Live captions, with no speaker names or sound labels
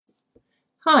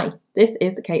Hi, this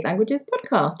is the Kate Languages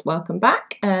podcast. Welcome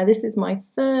back. This is my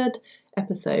third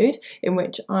episode in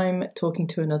which I'm talking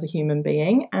to another human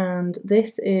being, and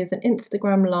this is an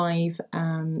Instagram live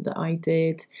that I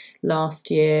did last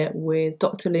year with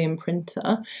Dr. Liam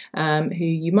Printer, who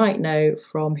you might know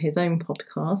from his own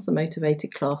podcast, The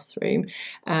Motivated Classroom.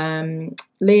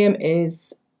 Liam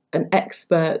is an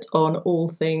expert on all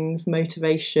things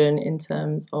motivation in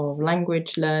terms of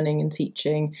language learning and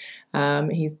teaching.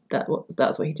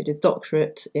 That's what he did his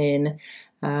doctorate in,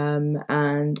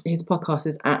 and his podcast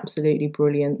is absolutely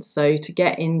brilliant. So to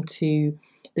get into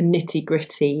the nitty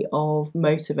gritty of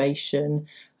motivation,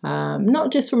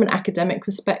 not just from an academic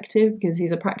perspective, because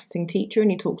he's a practicing teacher and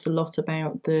he talks a lot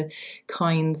about the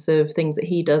kinds of things that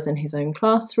he does in his own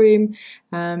classroom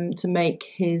to make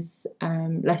his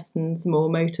lessons more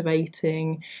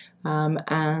motivating.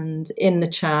 And in the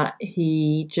chat,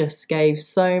 he just gave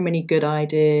so many good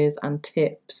ideas and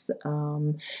tips,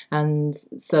 and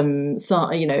some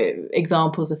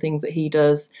examples of things that he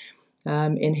does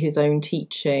in his own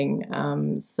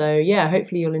teaching. So yeah,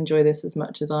 hopefully you'll enjoy this as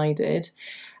much as I did.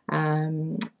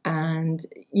 So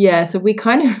we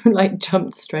kind of like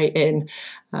jumped straight in.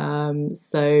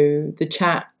 So the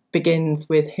chat begins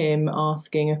with him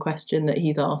asking a question that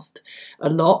he's asked a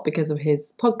lot because of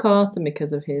his podcast and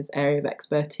because of his area of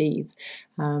expertise.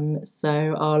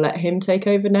 So I'll let him take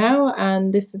over now,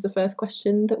 and this is the first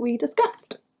question that we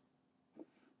discussed.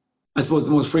 I suppose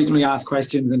the most frequently asked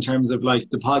questions in terms of like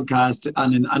the podcast,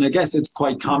 and I guess it's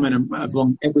quite common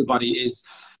among everybody, is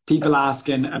people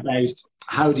asking about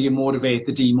how do you motivate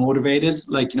the demotivated?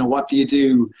 Like, what do you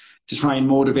do to try and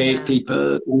motivate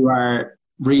people who are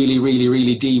really, really,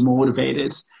 really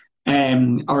demotivated?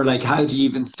 Or like, how do you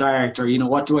even start? Or,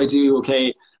 what do I do?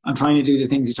 Okay, I'm trying to do the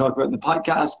things you talk about in the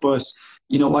podcast, but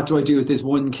what do I do with this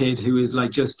one kid who is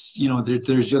like just,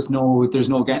 there's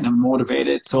no getting him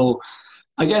motivated. So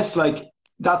I guess like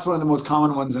that's one of the most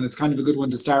common ones, and it's kind of a good one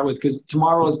to start with, because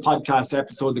tomorrow's podcast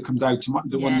episode that comes out,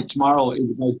 one tomorrow,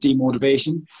 is about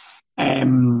demotivation.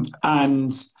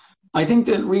 And I think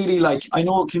that really, like, I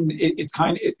know it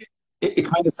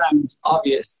kind of sounds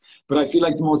obvious, but I feel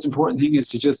like the most important thing is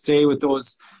to just stay with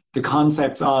the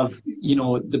concepts of,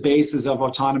 the basis of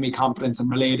autonomy, competence,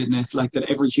 and relatedness, like that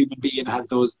every human being has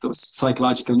those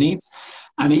psychological needs.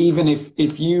 And even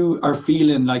if you are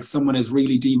feeling like someone is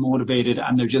really demotivated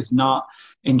and they're just not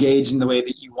engaged in the way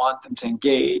that you want them to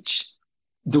engage,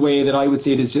 the way that I would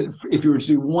see it is, just, if you were to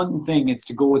do one thing, it's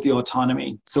to go with the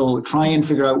autonomy. So try and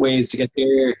figure out ways to get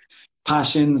their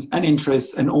passions and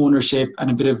interests and ownership and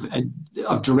a bit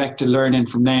of directed learning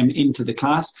from them into the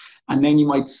class. And then you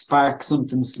might spark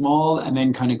something small and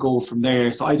then kind of go from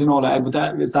there. So I don't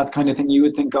know, is that kind of thing you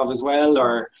would think of as well?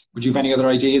 Or would you have any other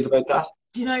ideas about that?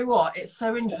 Do you know what? It's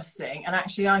so interesting. And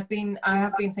actually I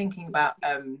have been thinking about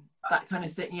that kind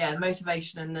of thing. Yeah,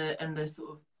 motivation and the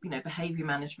sort of, behavior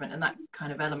management and that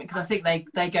kind of element, because I think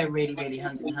they go really, really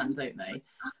hand in hand, don't they?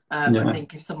 I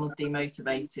think if someone's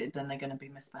demotivated, then they're going to be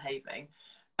misbehaving.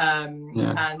 And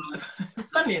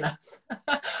funnily enough,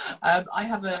 I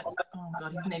have oh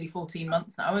God, he's nearly 14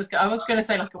 months now. I was going to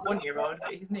say like a 1-year-old,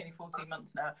 but he's nearly 14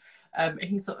 months now.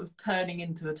 He's sort of turning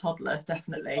into a toddler,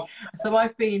 definitely. So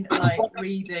I've been like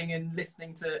reading and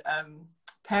listening to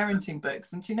parenting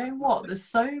books, and do you know what, there's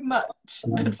so much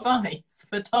advice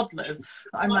for toddlers that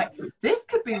I'm like, this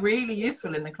could be really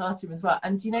useful in the classroom as well.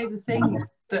 And the thing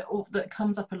that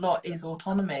comes up a lot is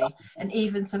autonomy, and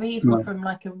even from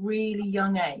like a really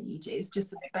young age, it's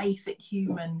just a basic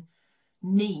human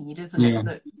need, isn't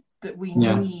it, that we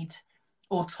need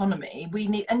autonomy. We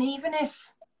need, and even if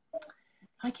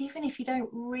you don't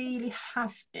really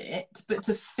have it, but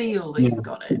to feel that you've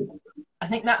got it. I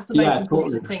think that's the most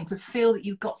important thing, to feel that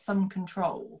you've got some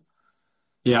control.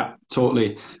 Yeah,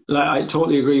 totally. Like, I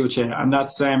totally agree with you. And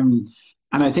that's, and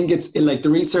I think it's like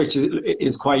the research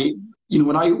is quite,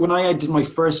 when I did my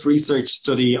first research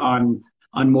study on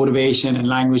motivation and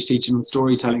language teaching and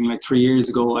storytelling like 3 years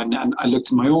ago, and I looked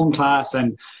in my own class,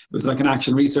 and it was like an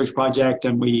action research project,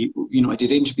 and I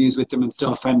did interviews with them and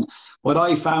stuff. And what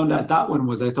I found at that one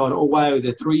was, I thought, oh wow,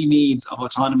 the 3 needs of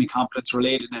autonomy, competence,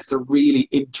 relatedness, they're really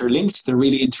interlinked, they're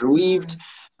really interweaved.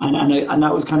 And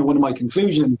that was kind of one of my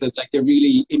conclusions, that like they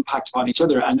really impact upon each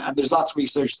other. And there's lots of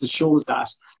research that shows that.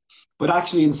 But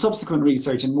actually in subsequent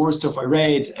research and more stuff I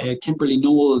read, Kimberly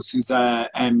Knowles, who's a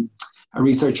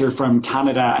researcher from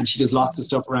Canada, and she does lots of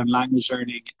stuff around language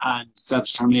learning and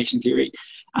self-determination theory.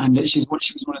 And she was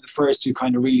one of the first who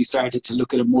kind of really started to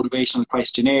look at a motivational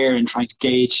questionnaire and trying to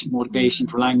gauge motivation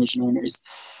for language learners.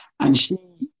 And she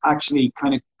actually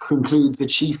kind of concludes that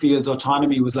she feels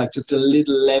autonomy was like just a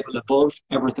little level above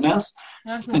everything else.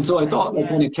 That's And so I interesting. thought like Yeah.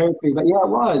 kind of carefully, but yeah, it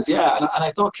was, yeah. And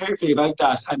I thought carefully about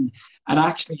that. And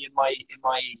actually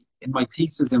in my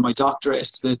thesis, in my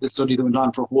doctorate, the study that went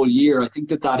on for a whole year, I think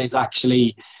that is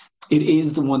actually, it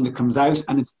is the one that comes out.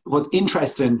 And it's what's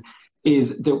interesting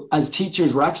is that as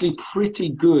teachers, we're actually pretty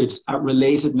good at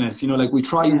relatedness. You know, like we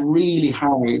try Yeah. really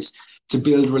hard to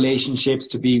build relationships,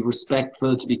 to be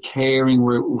respectful, to be caring,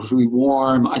 we're really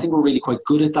warm. I think we're really quite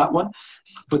good at that one.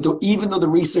 But even though the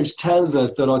research tells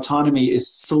us that autonomy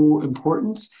is so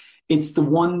important, it's the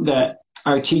one that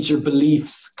our teacher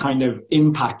beliefs kind of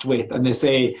impact with. And they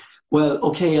say, well,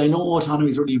 okay, I know autonomy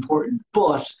is really important,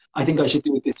 but I think I should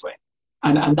do it this way.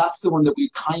 And that's the one that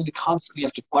we kind of constantly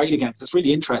have to fight against. It's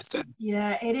really interesting.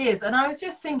 Yeah, it is. And I was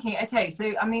just thinking, okay,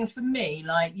 so I mean, for me,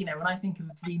 like, you know, when I think of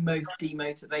the most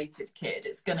demotivated kid,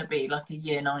 it's going to be like a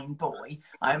year 9 boy,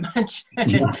 I imagine.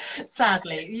 Yeah.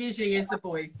 Sadly, it usually is the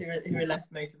boys who are less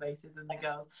motivated than the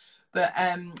girls. But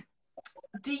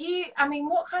do you, I mean,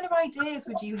 what kind of ideas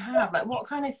would you have? Like, what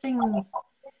kind of things?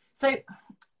 So,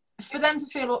 for them to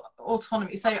feel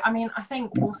autonomy. So, I mean, I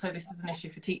think also this is an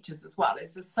issue for teachers as well,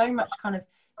 is there's so much kind of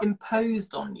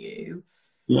imposed on you.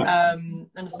 Yeah. And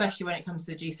especially when it comes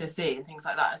to GCSE and things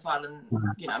like that as well. And,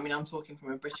 you know, I mean, I'm talking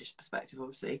from a British perspective,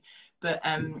 obviously. But,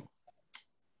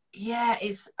 yeah,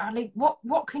 it's, I mean,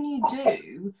 what can you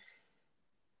do?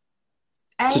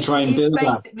 To try and build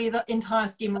basically the entire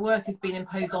scheme of work has been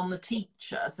imposed on the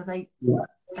teacher, so they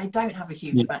don't have a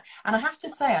huge amount. And I have to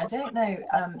say, I don't know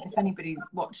if anybody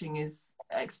watching is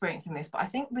experiencing this, but I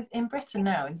think in Britain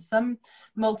now, in some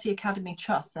multi-academy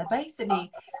trusts, they're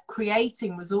basically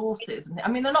creating resources. And I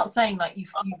mean, they're not saying like you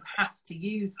have to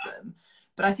use them,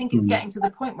 but I think it's getting to the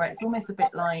point where it's almost a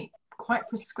bit like quite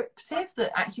prescriptive,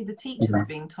 that actually the teachers are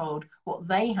being told what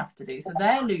they have to do, so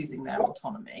they're losing their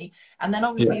autonomy, and then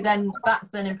obviously then that's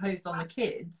then imposed on the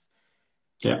kids.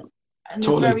 Yeah. And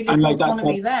there's very little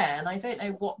autonomy there, and I don't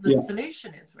know what the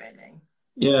solution is really.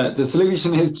 Yeah, the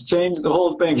solution is to change the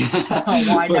whole thing. Oh,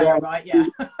 I know, right? Yeah.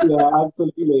 Yeah,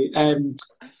 absolutely.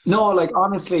 No, like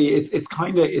honestly, it's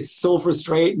kind of, it's so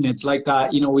frustrating. It's like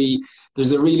that, you know,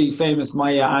 there's a really famous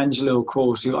Maya Angelou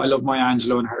quote. I love Maya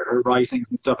Angelou and her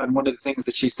writings and stuff. And one of the things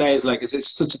that she says, like,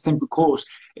 it's such a simple quote,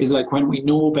 is like, when we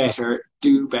know better,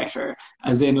 do better.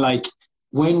 As in, like,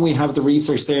 when we have the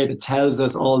research there that tells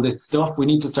us all this stuff, we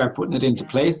need to start putting it into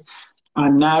place.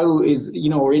 And now is, you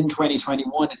know, we're in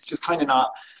 2021. It's just kind of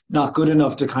not good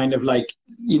enough to kind of like,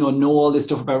 you know all this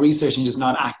stuff about research and just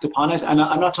not act upon it. And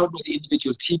I'm not talking about the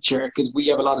individual teacher, because we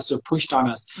have a lot of stuff pushed on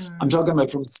us. I'm talking about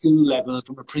from a school level,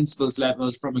 from a principal's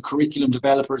level, from a curriculum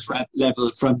developers level,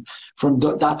 from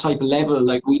that type of level.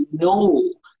 Like, we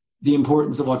know the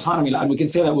importance of autonomy, and we can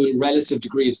say that with a relative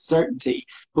degree of certainty,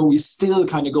 but we still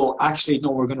kind of go, actually,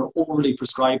 no, we're going to overly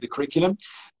prescribe the curriculum.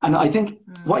 And I think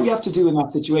what you have to do in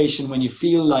that situation, when you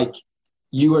feel like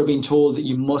you are being told that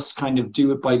you must kind of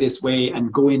do it by this way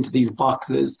and go into these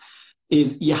boxes,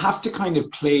 is you have to kind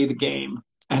of play the game,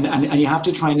 and you have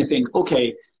to try and think,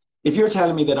 okay, if you're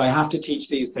telling me that I have to teach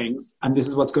these things and this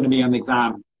is what's going to be on the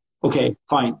exam, okay,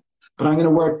 fine. But I'm going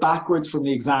to work backwards from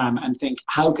the exam and think,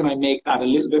 how can I make that a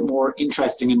little bit more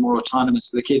interesting and more autonomous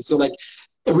for the kids? So like,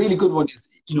 a really good one is,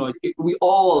 you know, we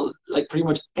all, like pretty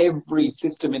much every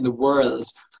system in the world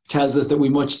tells us that we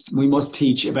must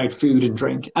teach about food and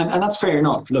drink. And that's fair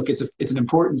enough. Look, it's an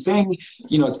important thing.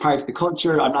 You know, it's part of the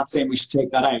culture. I'm not saying we should take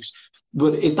that out.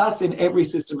 But if that's in every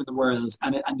system in the world,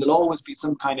 and there'll always be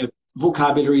some kind of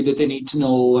vocabulary that they need to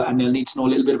know, and they'll need to know a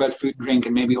little bit about food and drink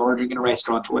and maybe ordering in a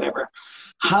restaurant or whatever.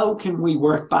 How can we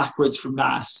work backwards from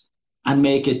that and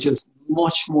make it just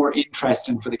much more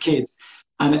interesting for the kids?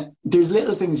 And there's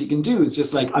little things you can do. It's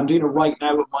just like, I'm doing it right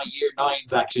now with my year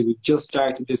 9s, actually. We've just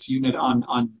started this unit on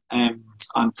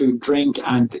food and drink,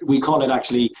 and we call it,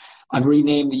 actually, I've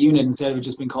renamed the unit. Instead of it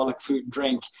just being called like food and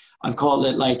drink, I've called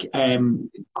it like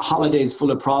holidays full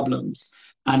of problems.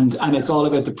 And it's all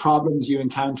about the problems you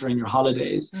encounter in your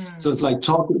holidays. So it's like,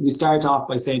 we start off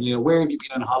by saying, you know, where have you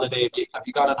been on holiday? Have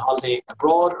you gone on holiday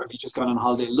abroad, or have you just gone on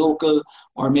holiday local?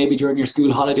 Or maybe during your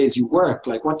school holidays you work.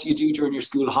 Like, what do you do during your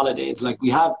school holidays? Like,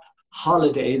 we have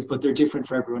holidays, but they're different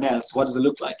for everyone else. What does it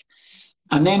look like?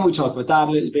 And then we talk about that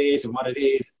a little bit and what it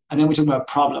is. And then we talk about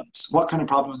problems. What kind of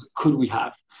problems could we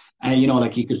have? You know,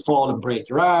 like, you could fall and break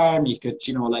your arm. You could,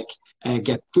 you know, like,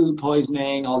 get food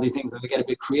poisoning, all these things. And we get a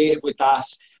bit creative with that.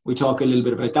 We talk a little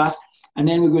bit about that. And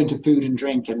then we go into food and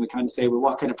drink, and we kind of say, well,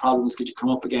 what kind of problems could you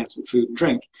come up against with food and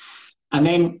drink? And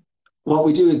then what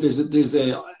we do is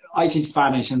I teach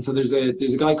Spanish, and so there's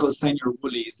a guy called Senor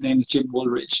Woolley. His name is Jim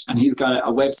Woolridge, and he's got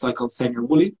a website called Senor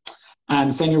Woolley.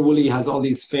 And Senor Woolley has all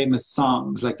these famous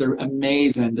songs, like they're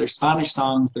amazing. They're Spanish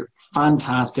songs. They're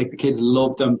fantastic. The kids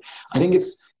love them. I think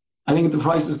the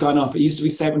price has gone up. It used to be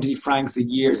 70 francs a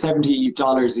year,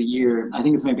 $70 a year. I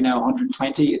think it's maybe now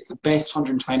 120. It's the best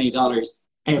 $120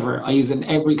 ever. I use it in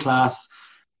every class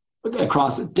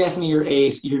across definitely year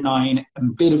 8, year 9, a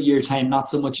bit of year 10, not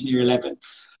so much in year 11.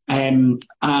 And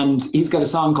he's got a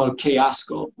song called Que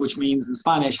Asco, which means in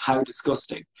Spanish, how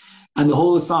disgusting. And the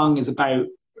whole song is about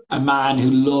a man who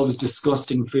loves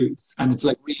disgusting foods. And it's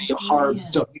like really horrible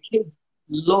stuff. The kids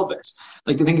love it.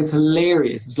 Like they think it's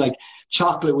hilarious. It's like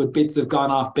chocolate with bits of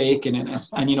gone off bacon in it.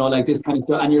 And, you know, like this kind of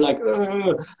stuff. And you're like,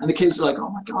 ugh. And the kids are like, oh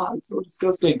my God, it's so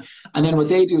disgusting. And then what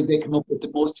they do is they come up with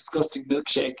the most disgusting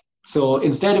milkshake. So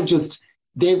instead of just,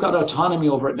 they've got autonomy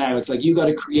over it now. It's like, you got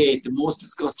to create the most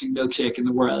disgusting milkshake in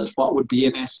the world. What would be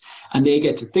in it? And they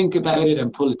get to think about it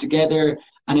and pull it together.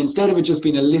 And instead of it just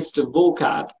being a list of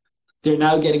vocab, they're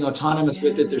now getting autonomous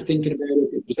with it. They're thinking about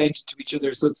it. They present it to each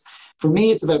other. So it's, for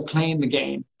me, it's about playing the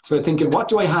game. It's about thinking, what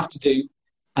do I have to do?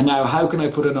 And now how can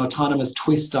I put an autonomous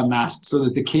twist on that so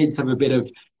that the kids have a bit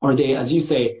of, or they, as you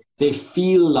say, they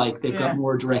feel like they've got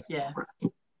more direct. Yeah.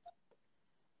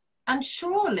 And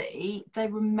surely they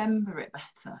remember it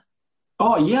better.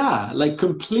 Oh yeah, like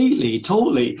completely,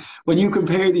 totally. When you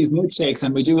compare these milkshakes,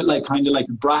 and we do it like kind of like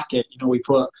a bracket, you know, we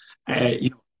put, you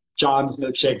know, John's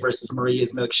milkshake versus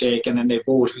Maria's milkshake, and then they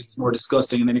vote who's more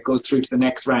disgusting, and then it goes through to the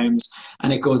next rounds,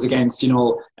 and it goes against, you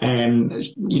know,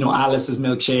 Alice's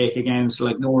milkshake against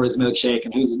like Nora's milkshake,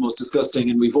 and who's the most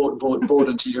disgusting, and we vote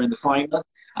until you're in the final.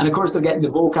 And of course, they're getting the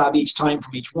vocab each time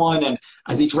from each one, and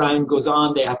as each round goes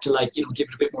on, they have to like, you know, give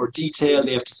it a bit more detail.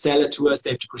 They have to sell it to us. They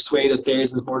have to persuade us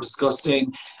theirs is more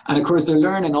disgusting. And of course, they're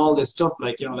learning all this stuff,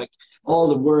 like, you know, like all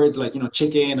the words, like, you know,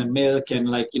 chicken and milk, and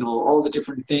like, you know, all the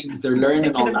different things. They're learning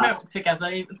chicken all and that. Milk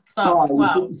together. Stuff. Oh,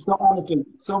 wow. So honestly,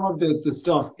 some of the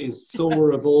stuff is so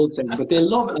revolting, but they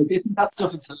love it. Like they think that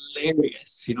stuff is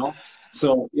hilarious, you know.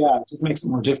 So yeah, it just makes it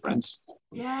more different.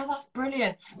 Yeah, that's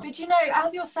brilliant. But you know,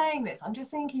 as you're saying this, I'm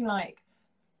just thinking like,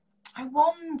 I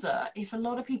wonder if a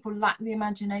lot of people lack the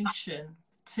imagination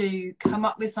to come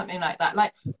up with something like that.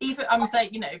 Like, even I'm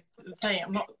saying, you know,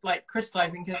 I'm not like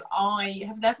criticizing, because I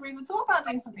have never even thought about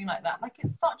doing something like that. Like,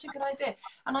 it's such a good idea.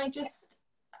 And I just,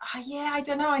 I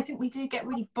don't know. I think we do get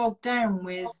really bogged down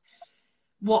with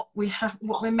what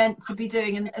we're meant to be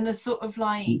doing, and the sort of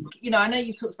like, you know, I know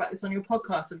you've talked about this on your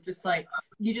podcast of just like,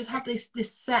 you just have this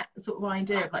set sort of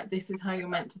idea of like, this is how you're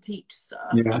meant to teach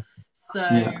stuff. Yeah.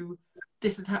 So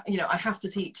this is how, you know, I have to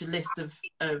teach a list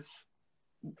of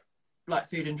like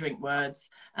food and drink words,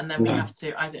 and then we have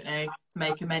to, I don't know,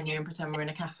 make a menu and pretend we're in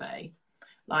a cafe.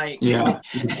 Like, you know,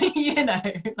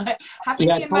 like having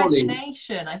the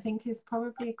imagination, I think, is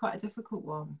probably quite a difficult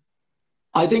one.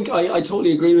 I think I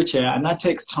totally agree with you, and that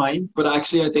takes time. But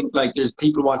actually, I think like there's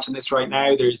people watching this right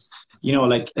now. There's, you know,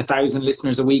 like 1,000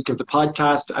 listeners a week of the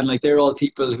podcast, and like they're all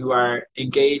people who are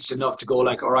engaged enough to go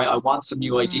like, all right, I want some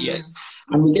new ideas.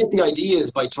 And we get the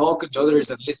ideas by talking to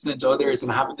others and listening to others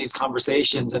and having these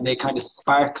conversations, and they kind of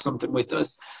spark something with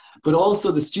us. But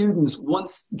also the students,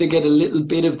 once they get a little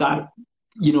bit of that,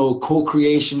 you know,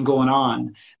 co-creation going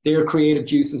on, their creative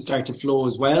juices start to flow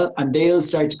as well, and they'll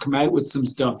start to come out with some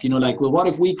stuff, you know, like, well, what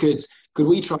if we could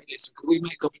we try this? Could we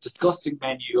make up a disgusting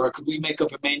menu, or could we make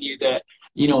up a menu that,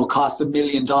 you know, costs $1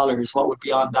 million? What would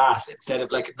be on that instead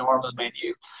of like a normal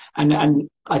menu? And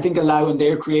I think allowing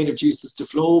their creative juices to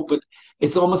flow, but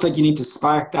it's almost like you need to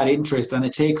spark that interest, and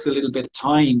it takes a little bit of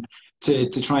time to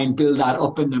try and build that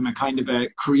up in them, a kind of a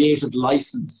creative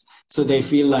license. So they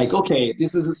feel like, okay,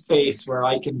 this is a space where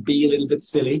I can be a little bit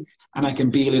silly, and I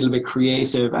can be a little bit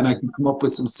creative, and I can come up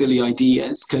with some silly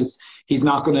ideas, because he's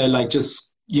not going to like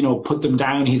just, you know, put them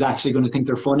down. He's actually going to think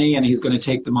they're funny, and he's going to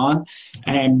take them on.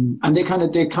 And they kind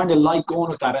of like going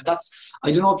with that. And that's,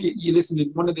 I don't know if you listened to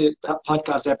one of the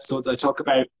podcast episodes, I talk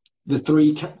about the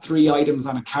three items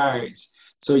on a card.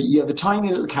 So you have a tiny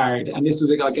little card, and this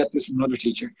was, I got this from another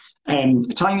teacher, a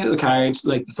tiny little card,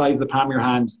 like the size of the palm of your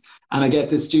hands. And I get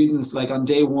the students, like on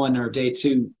day 1 or day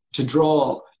 2, to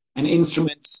draw an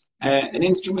instrument,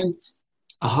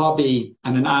 a hobby,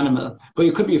 and an animal. But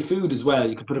it could be a food as well.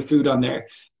 You could put a food on there.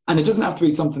 And it doesn't have to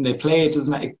be something they play. It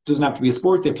doesn't have to be a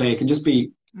sport they play. It can just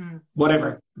be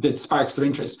whatever that sparks their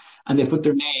interest. And they put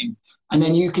their name. And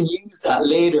then you can use that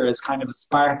later as kind of a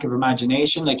spark of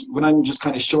imagination. Like when I'm just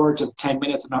kind of short of 10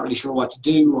 minutes, I'm not really sure what to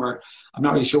do, or I'm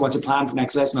not really sure what to plan for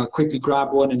next lesson, I'll quickly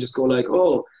grab one and just go like,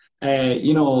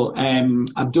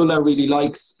 Abdullah really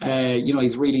likes,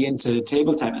 he's really into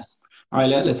table tennis. all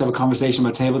right, let's have a conversation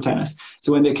about table tennis.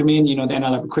 So when they come in, then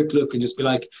I'll have a quick look and just be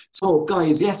like, so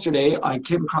guys, yesterday I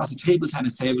came across a table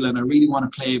tennis table and I really want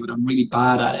to play, but I'm really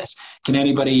bad at it. Can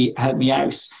anybody help me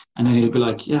out? And then he'll be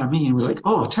like, yeah, me. And we're like,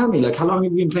 oh, tell me, like, how long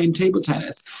have you been playing table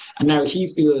tennis? And now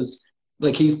he feels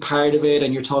like he's part of it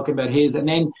and you're talking about his. And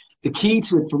then the key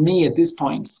to it for me at this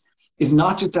point is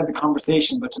not just to have the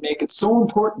conversation, but to make it so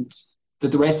important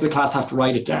that the rest of the class have to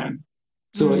write it down.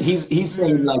 So he's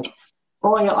saying like,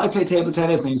 oh yeah, I play table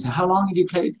tennis. And he's saying, how long have you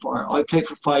played for? Oh, I played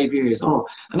for 5 years. Oh,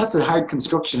 and that's a hard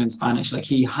construction in Spanish. Like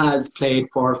he has played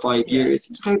for 5 years.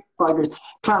 He's played for 5 years.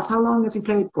 Class, how long has he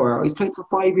played for? Oh, he's played for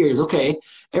 5 years. Okay,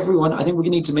 everyone, I think we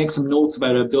need to make some notes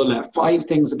about Abdullah. 5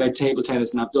 things about table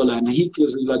tennis and Abdullah. And he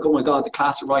feels really like, oh my God, the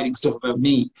class are writing stuff about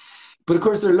me. But of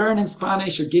course, they're learning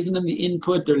Spanish. You're giving them the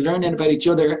input. They're learning about each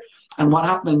other. And what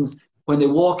happens when they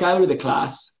walk out of the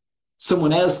class,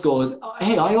 someone else goes,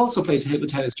 hey, I also play table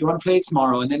tennis. Do you want to play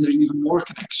tomorrow? And then there's even more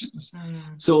connections.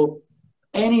 So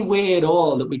any way at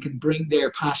all that we can bring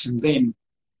their passions in.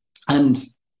 And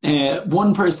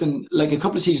one person, like a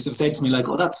couple of teachers have said to me, like,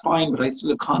 oh, that's fine, but I still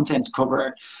have content to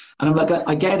cover. And I'm like,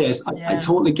 I get it. I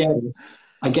totally get it.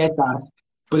 I get that.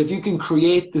 But if you can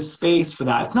create the space for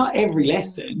that, it's not every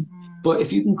lesson, but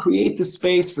if you can create the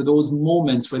space for those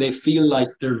moments where they feel like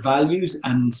they're valued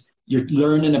and you're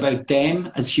learning about them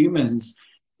as humans,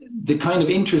 the kind of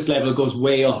interest level goes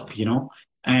way up,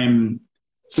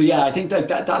 So yeah, I think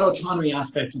that autonomy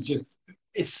aspect is just,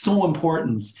 it's so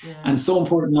important and so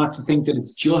important not to think that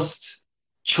it's just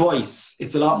choice.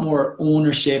 It's a lot more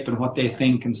ownership and what they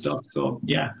think and stuff. So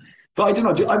yeah. But I don't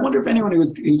know. I wonder if anyone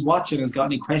who's watching has got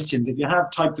any questions. If you have,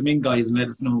 type them in, guys, and let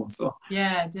us know. So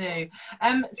yeah, I do.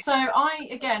 So I,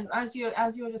 again, as you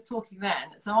were just talking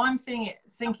then, so I'm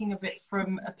thinking of it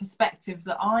from a perspective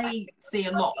that I see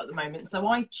a lot at the moment. So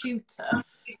I tutor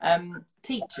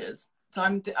teachers. So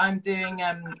I'm doing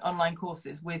online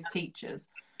courses with teachers,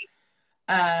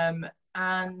 and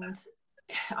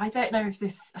I don't know if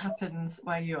this happens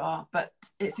where you are, but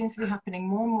it seems to be happening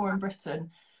more and more in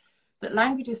Britain, that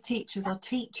languages teachers are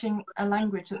teaching a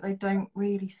language that they don't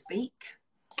really speak.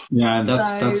 Yeah,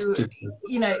 that's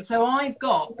different. So I've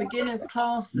got beginners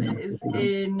classes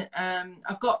in,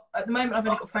 I've got, at the moment I've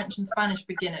only got French and Spanish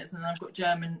beginners, and I've got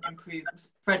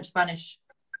French, Spanish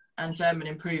and German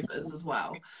improvers as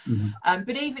well.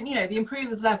 But even, the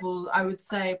improvers level, I would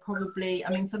say probably, I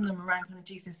mean, some of them are around kind of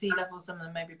GCSE level, some of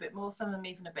them maybe a bit more, some of them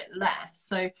even a bit less.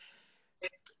 So,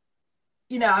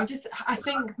 I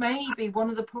think maybe one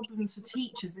of the problems for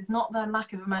teachers is not their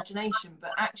lack of imagination,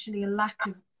 but actually a lack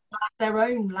of their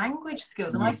own language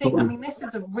skills. And I think, this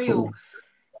is a real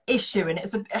issue, and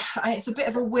it's a bit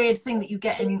of a weird thing that you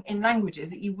get in languages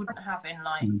that you wouldn't have in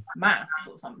like maths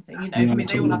or something.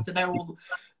 They all have to know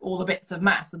all the bits of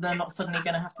maths, and they're not suddenly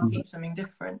going to have to teach something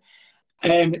different.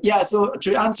 So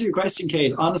to answer your question,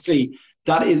 Kate, honestly,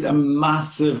 that is a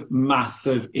massive,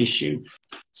 massive issue.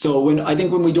 So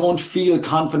when we don't feel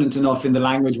confident enough in the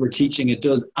language we're teaching, it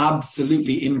does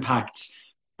absolutely impact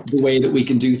the way that we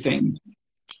can do things.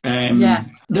 I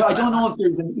don't know if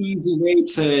there's an easy way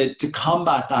to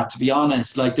combat that, to be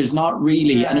honest. Like, there's not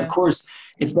really. And of course,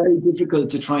 it's very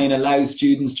difficult to try and allow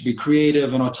students to be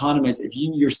creative and autonomous if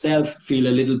you yourself feel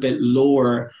a little bit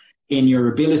lower in your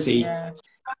ability.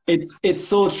 It's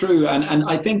so true. And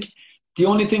I think the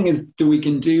only thing that we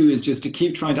can do is just to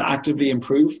keep trying to actively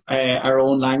improve our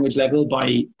own language level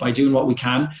by doing what we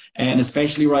can. And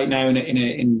especially right now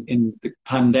in the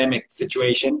pandemic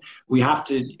situation, we have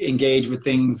to engage with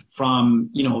things from,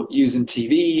 using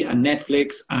TV and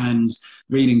Netflix and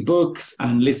reading books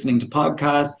and listening to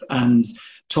podcasts and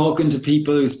talking to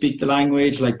people who speak the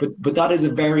language. But that is a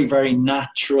very, very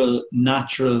natural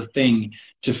thing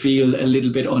to feel a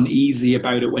little bit uneasy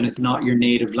about it when it's not your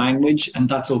native language, and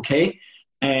that's okay.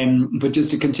 But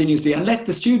just to continuously, and let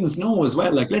the students know as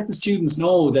well, let the students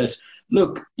know that,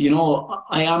 look,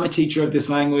 I am a teacher of this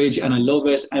language and I love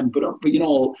it, but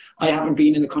I haven't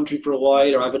been in the country for a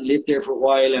while, or I haven't lived there for a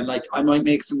while, and I might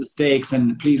make some mistakes,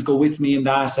 and please go with me in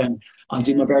that, and I'll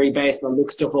do my very best. I'll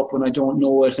look stuff up when I don't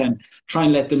know it and try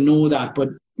and let them know that. But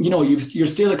you're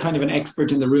still a kind of an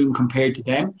expert in the room compared to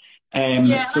them.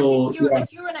 If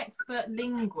you're an expert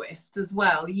linguist as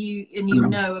well, you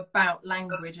know about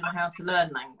language and how to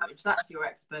learn language, that's your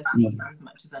expertise as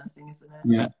much as anything, isn't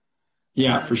it?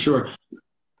 Yeah, for sure.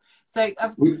 So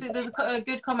there's a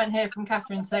good comment here from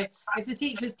Catherine. So if the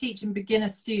teacher is teaching beginner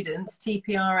students,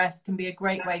 TPRS can be a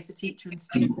great way for teacher and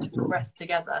student to progress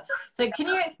together. So can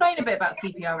you explain a bit about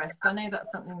TPRS? Because I know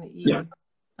that's something that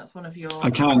that's one of your... I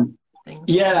can. things.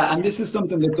 Yeah, and this is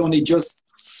something that's only just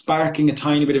sparking a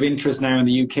tiny bit of interest now in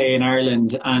the UK and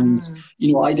Ireland. And,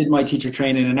 you know, I did my teacher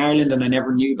training in Ireland and I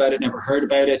never knew about it, never heard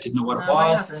about it, didn't know what it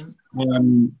was.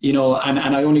 You know, and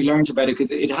I only learned about it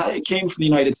because it came from the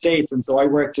United States. And so I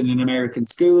worked in an American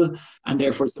school and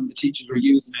therefore some of the teachers were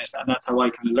using it. And that's how I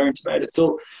kind of learned about it.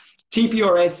 So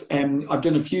TPRS, I've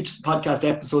done a few podcast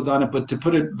episodes on it, but to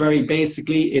put it very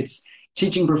basically, it's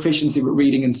teaching proficiency with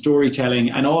reading and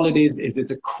storytelling. And all it is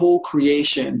it's a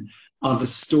co-creation of a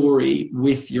story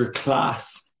with your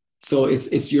class. So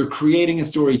it's you're creating a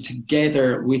story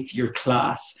together with your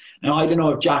class. Now, I don't know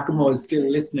if Giacomo is still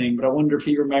listening, but I wonder if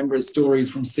he remembers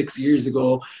stories from 6 years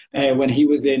ago when he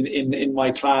was in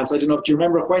my class. I don't know if you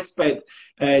remember Huésped,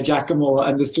 Giacomo,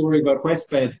 and the story about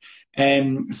Huésped.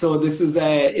 So this is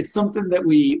it's something that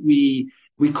we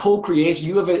co-create.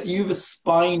 You have a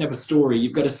spine of a story.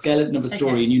 You've got a skeleton of a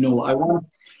story, and you know,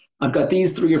 I've got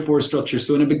these 3 or 4 structures.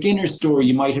 So in a beginner story,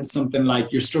 you might have something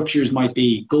like your structures might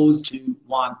be goes to,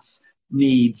 wants,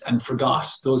 needs, and forgot.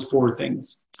 Those 4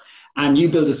 things. And you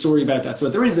build a story about that. So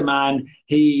there is a man,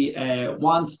 he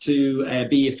wants to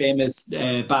be a famous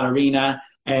ballerina.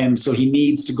 So he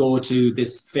needs to go to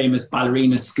this famous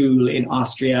ballerina school in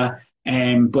Austria.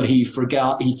 But he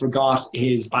forgot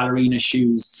his ballerina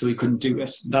shoes, so he couldn't do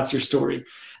it. That's your story.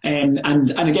 And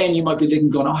again, you might be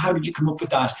thinking, going, oh, how did you come up with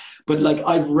that? But like,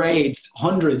 I've read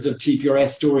hundreds of TPRS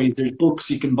stories. There's books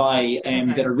you can buy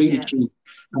that are really cheap.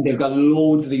 And they've got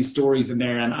loads of these stories in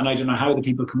there. And I don't know how the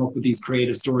people come up with these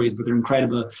creative stories, but they're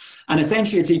incredible. And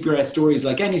essentially a TPRS story is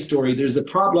like any story. There's a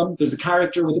problem. There's a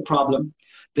character with a problem.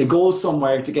 They go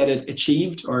somewhere to get it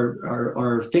achieved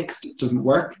or fixed. It doesn't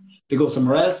work. They go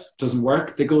somewhere else, doesn't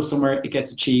work. They go somewhere, it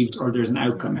gets achieved, or there's an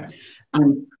outcome. Okay.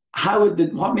 And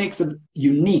what makes it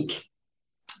unique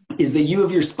is that you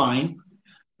have your spine,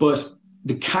 but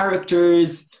the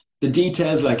characters, the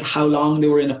details, like how long they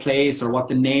were in a place or what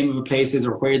the name of a place is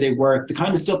or where they work, the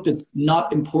kind of stuff that's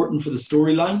not important for the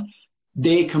storyline,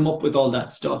 they come up with all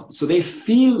that stuff. So they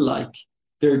feel like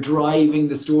they're driving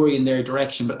the story in their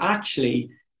direction, but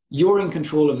actually you're in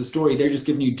control of the story. They're just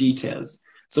giving you details.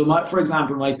 So for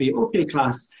example, might be, okay,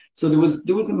 class, so there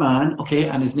was a man, okay,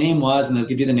 and his name was, and I'll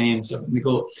give you the name, so we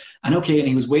go, and okay, and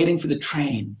he was waiting for the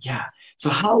train, yeah. So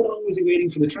how long was he waiting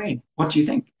for the train? What do you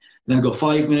think? And they'll go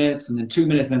 5 minutes, and then 2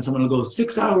 minutes, and then someone will go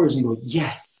 6 hours, and you go,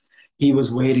 yes, he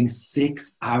was waiting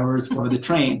 6 hours for the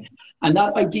train. And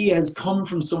that idea has come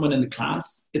from someone in the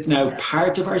class. It's now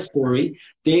part of our story.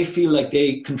 They feel like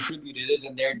they contributed it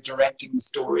and they're directing the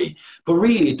story. But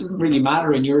really, it doesn't really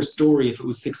matter in your story if it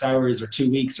was 6 hours or 2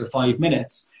 weeks or 5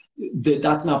 minutes.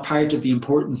 That's not part of the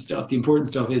important stuff. The important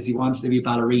stuff is he wanted to be a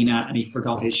ballerina and he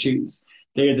forgot his shoes.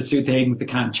 They're the 2 things that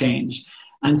can't change.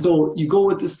 And so you go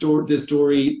with the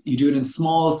story, you do it in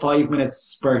small 5-minute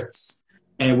spurts.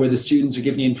 Where the students are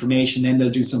giving you information, then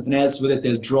they'll do something else with it,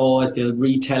 they'll draw it, they'll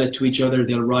retell it to each other,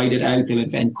 they'll write it out, they'll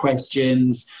invent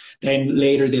questions, then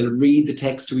later they'll read the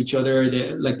text to each other,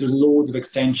 there's loads of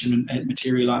extension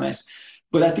material on it.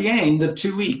 But at the end of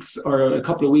 2 weeks, or a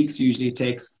couple of weeks usually it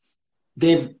takes,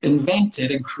 they've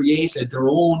invented and created their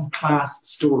own class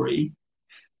story,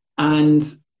 and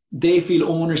they feel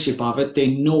ownership of it, they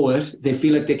know it, they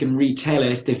feel like they can retell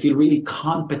it, they feel really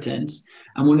competent.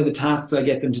 And one of the tasks I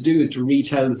get them to do is to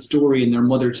retell the story in their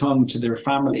mother tongue to their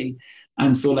family.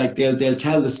 And so like they'll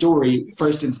tell the story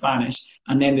first in Spanish,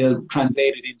 and then they'll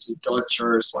translate it into Dutch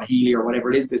or Swahili or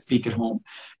whatever it is they speak at home.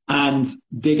 And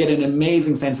they get an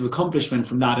amazing sense of accomplishment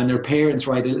from that. And their parents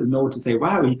write a little note to say,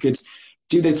 wow, he could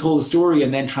do this whole story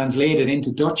and then translate it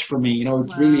into Dutch for me. You know,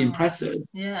 it's really impressive.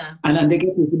 Yeah. And they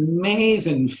get this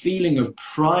amazing feeling of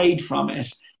pride from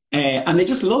it. And they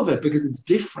just love it because it's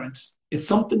different. It's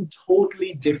something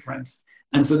totally different.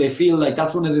 And so they feel like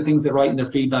that's one of the things they write in their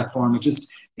feedback form.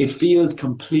 It feels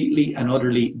completely and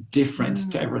utterly different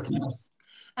to everything else.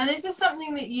 And is this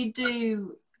something that you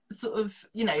do sort of,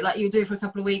 you know, like you do for a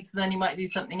couple of weeks and then you might do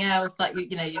something else, like,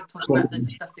 you know, you're talking about the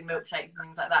disgusting milkshakes and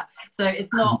things like that. So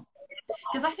it's not,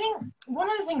 because I think one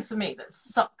of the things for me that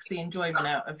sucks the enjoyment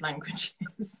out of languages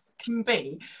can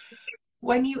be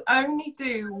when you only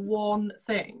do one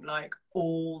thing like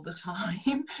all the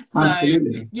time. So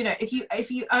absolutely. You know, if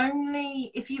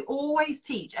you always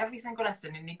teach every single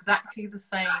lesson in exactly the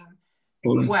same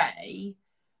way,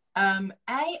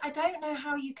 I don't know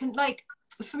how you can, like,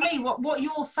 for me, what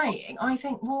you're saying, I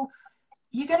think, well,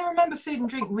 you're going to remember food and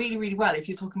drink really, really well if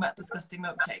you're talking about disgusting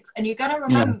milkshakes, and you're going to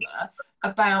remember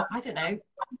about, I don't know,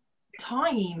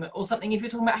 time or something if you're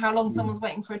talking about how long someone's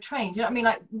waiting for a train. Do you know what I mean?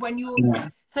 Like when you're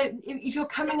so if you're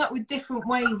coming up with different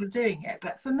ways of doing it.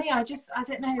 But for me, I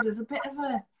don't know, there's a bit of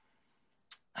a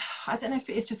I don't know if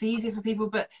it's just easier for people,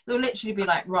 but they'll literally be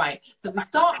like, right, so we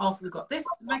start off, we've got this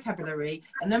vocabulary,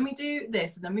 and then we do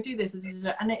this, and then we do this,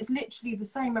 and it's literally the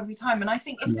same every time. And I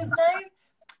think if there's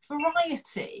no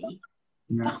variety,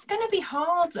 that's going to be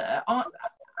harder.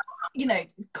 You know,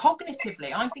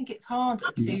 cognitively, I think it's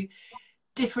harder to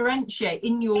differentiate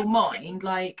in your mind,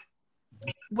 like,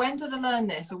 when did I learn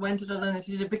this, or when did I learn this?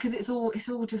 Because it's all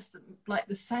just like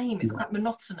the same. It's quite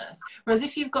monotonous. Whereas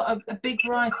if you've got a big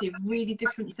variety of really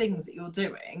different things that you're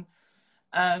doing,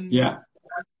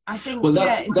 I think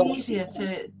it's easier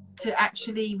to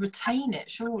actually retain it,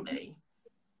 surely.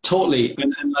 Totally.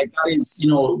 And like, that is, you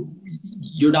know,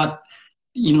 you're not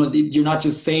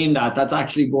just saying that. That's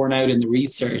actually borne out in the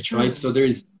research, right? So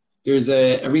there's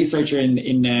a researcher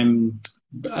in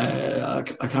I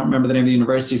can't remember the name of the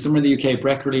university, somewhere in the UK,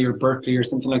 Berkeley or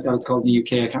something like that it's called in the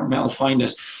UK. I can't remember, I'll find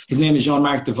it. His name is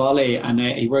Jean-Marc Devalle, and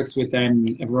he works with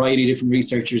a variety of different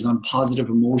researchers on positive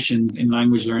emotions in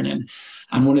language learning.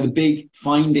 And one of the big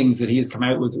findings that he has come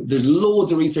out with, there's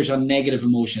loads of research on negative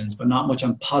emotions, but not much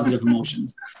on positive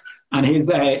emotions. And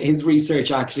his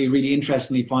research actually really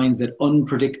interestingly finds that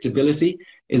unpredictability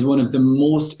is one of the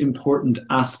most important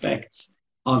aspects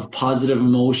of positive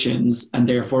emotions, and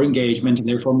therefore engagement, and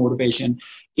therefore motivation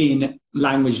in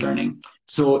language learning.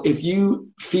 So if you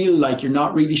feel like you're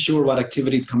not really sure what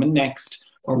activity is coming next,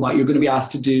 or what you're going to be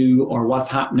asked to do, or what's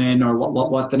happening, or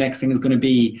what the next thing is going to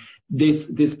be,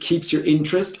 this keeps your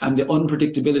interest, and the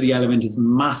unpredictability element is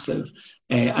massive.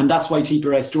 And that's why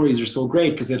TPRS stories are so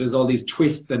great, because it has all these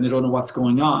twists and they don't know what's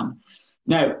going on.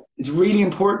 Now, it's really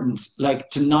important,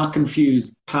 like, to not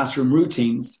confuse classroom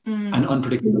routines and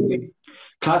unpredictability.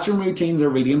 Classroom routines are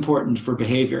really important for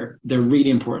behavior. They're really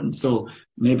important. So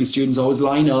maybe students always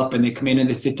line up and they come in and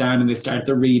they sit down and they start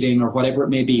their reading or whatever it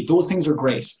may be. Those things are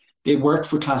great. They work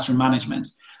for classroom management.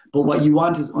 But what you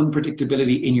want is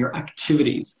unpredictability in your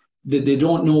activities. They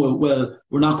don't know, well,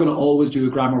 we're not going to always do a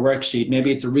grammar worksheet.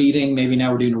 Maybe it's a reading. Maybe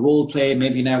now we're doing a role play.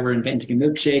 Maybe now we're inventing a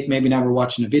milkshake. Maybe now we're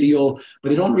watching a video. But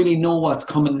they don't really know what's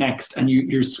coming next. And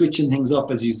you're switching things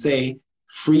up, as you say,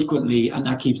 frequently, and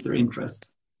that keeps their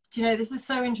interest. Do you know, this is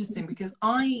so interesting, because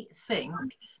I think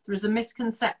there is a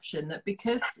misconception that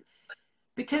because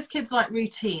kids like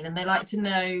routine and they like to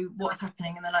know what's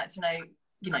happening and they like to know,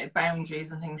 you know,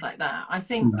 boundaries and things like that.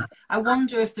 I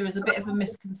wonder if there is a bit of a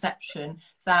misconception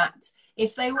that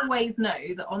if they always know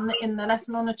that in the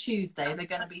lesson on a Tuesday they're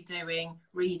going to be doing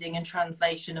reading and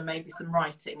translation and maybe some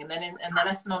writing, and then in the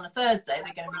lesson on a Thursday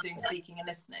they're going to be doing speaking and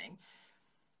listening,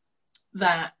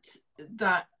 that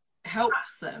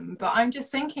helps them. But I'm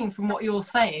just thinking, from what you're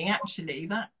saying, actually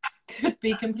that could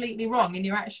be completely wrong, and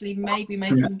you're actually maybe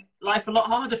making life a lot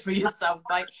harder for yourself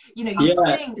by, you know, you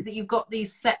think that you've got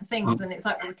these set things, and it's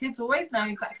like, well, the kids always know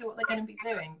exactly what they're going to be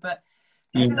doing, but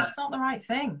maybe that's not the right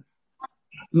thing.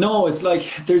 No, it's like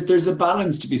there's a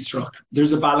balance to be struck.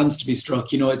 There's a balance to be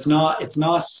struck. You know, it's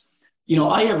not, you know,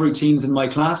 I have routines in my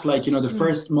class, like, you know, the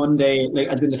first Monday, like,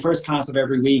 as in the first class of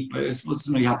every week, but it's supposed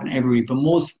to only happen every week. But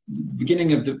the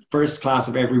beginning of the first class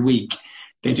of every week,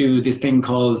 they do this thing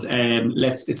called,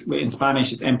 it's in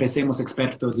Spanish, it's Empecemos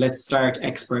Expertos, Let's Start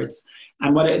Experts.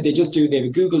 And what they just do, they have a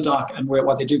Google Doc, and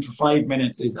what they do for 5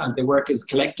 minutes is, as they work as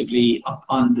collectively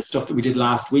on the stuff that we did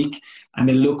last week, and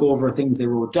they look over things they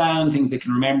wrote down, things they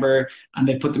can remember, and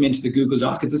they put them into the Google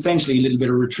Doc. It's essentially a little bit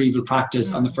of retrieval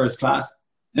practice on the first class.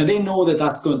 Now, they know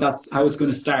that's how it's going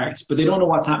to start, but they don't know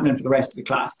what's happening for the rest of the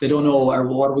class. They don't know, or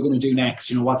what are we going to do next?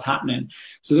 You know, what's happening?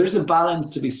 So there's a balance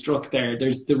to be struck there.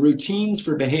 There's the routines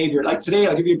for behavior. Like today,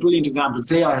 I'll give you a brilliant example.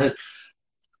 Today I had,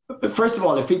 first of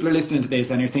all, if people are listening to this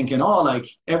and you're thinking, oh, like,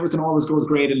 everything always goes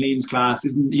great in Liam's class,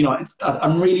 isn't, you know,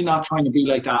 I'm really not trying to be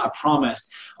like that, I promise.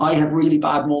 I have really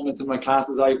bad moments in my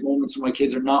classes. I have moments where my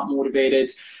kids are not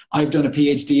motivated. I've done a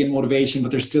PhD in motivation,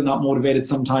 but they're still not motivated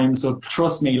sometimes. So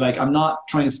trust me, like, I'm not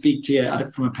trying to speak to you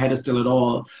from a pedestal at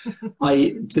all.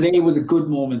 Today was a good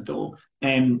moment though.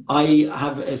 I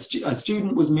have a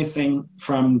student was missing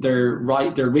from their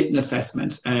written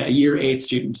assessment, a year 8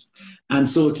 student. And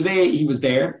so today he was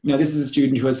there. Now, this is a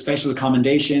student who has special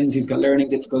accommodations. He's got learning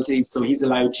difficulties, so he's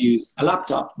allowed to use a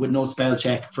laptop with no spell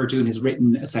check for doing his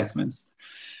written assessments.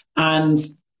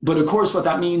 But of course, what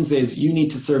that means is you need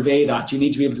to survey that. You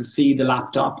need to be able to see the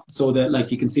laptop so that,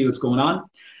 like, you can see what's going on.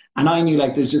 And I knew,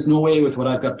 like, there's just no way with what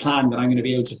I've got planned that I'm going to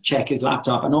be able to check his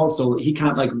laptop. And also, he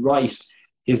can't, like, write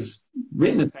his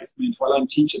written assessment while I'm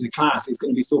teaching the class. He's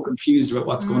going to be so confused about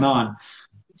what's going on.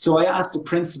 So I asked the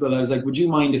principal, I was like, would you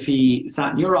mind if he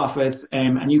sat in your office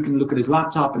and you can look at his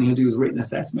laptop and he'll do his written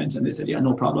assessment? And they said, yeah,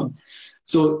 no problem.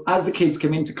 So as the kids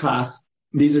come into class,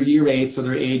 these are year 8, so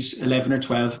they're aged 11 or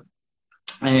 12.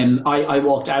 I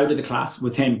walked out of the class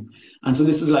with him. And so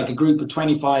this is like a group of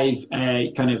 25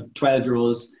 kind of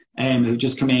 12-year-olds who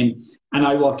just come in. And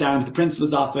I walked down to the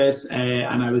principal's office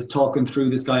and I was talking through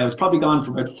this guy. I was probably gone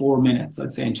for about 4 minutes,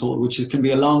 I'd say, in total, which can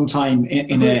be a long time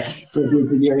for a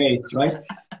group of year eights, right?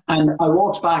 And I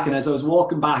walked back, and as I was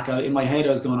walking back, in my head, I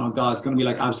was going, oh God, it's going to be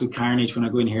like absolute carnage when I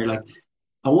go in here. Like,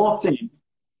 I walked in,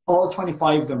 all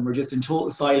 25 of them were just in total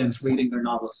silence reading their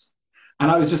novels. And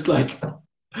I was just like,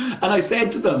 and I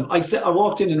said to them, I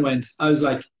walked in and went, I was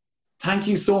like, thank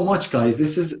you so much, guys.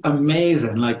 This is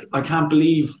amazing. Like, I can't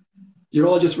believe you're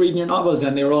all just reading your novels.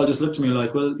 And they were all just looked at me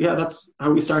like, well, yeah, that's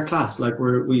how we start class. Like,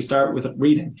 we start with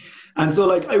reading. And so,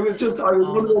 like, I was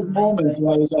one of those moments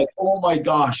where I was like, oh my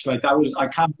gosh, like, I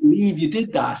can't believe you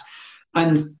did that.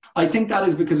 And I think that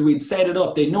is because we'd set it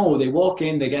up. They know, they walk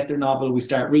in, they get their novel, we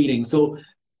start reading. So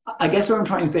I guess what I'm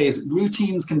trying to say is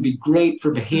routines can be great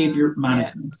for behavior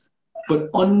management. Yeah.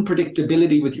 But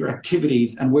unpredictability with your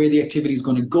activities and where the activity is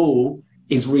going to go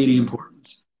is really important.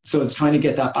 So it's trying to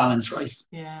get that balance right.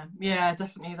 Yeah,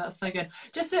 definitely. That's so good.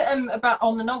 Just about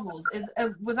on the novels,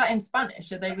 was that in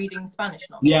Spanish? Are they reading Spanish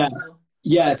novels?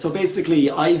 Yeah. So basically,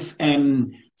 I'm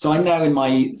now in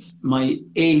my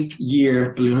 8th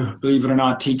year, believe it or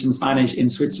not, teaching Spanish in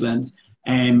Switzerland,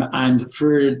 and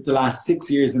for the last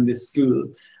 6 years in this school,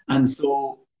 and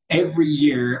so. Every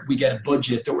year we get a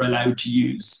budget that we're allowed to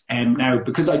use. Now,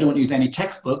 because I don't use any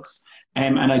textbooks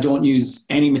and I don't use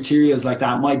any materials like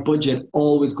that, my budget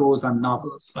always goes on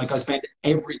novels. Like I spend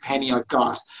every penny I've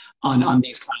got on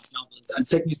these class novels. And it's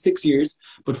taken me 6 years,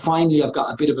 but finally I've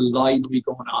got a bit of a library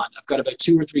going on. I've got about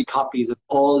 2 or 3 copies of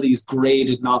all these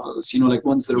graded novels, like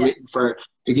ones that are written for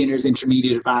beginners,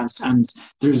 intermediate, advanced. And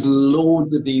there's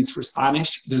loads of these for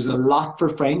Spanish. There's a lot for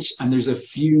French, and there's a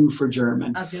few for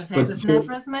German. I was going to say, there's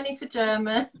never as many for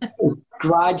German.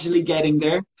 Gradually getting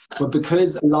there. But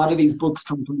because a lot of these books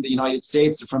come from the United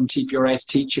States, they're from TPRS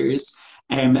teachers,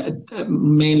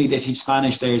 mainly they teach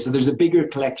Spanish there. So there's a bigger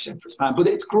collection for Spanish, but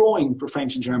it's growing for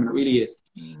French and German. It really is.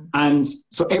 And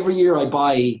so every year I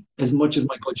buy as much as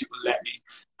my budget will let me.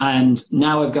 And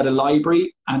now I've got a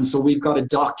library. And so we've got a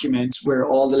document where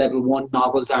all the level 1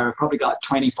 novels are. I've probably got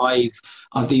 25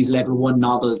 of these level 1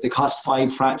 novels. They cost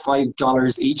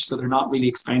 $5 each, so they're not really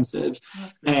expensive.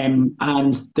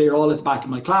 And they're all at the back of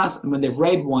my class. And when they've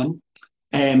read one,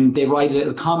 they write a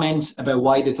little comment about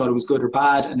why they thought it was good or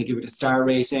bad, and they give it a star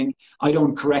rating. I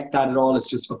don't correct that at all. It's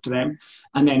just up to them.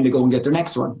 And then they go and get their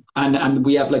next one. And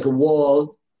we have like a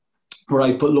wall where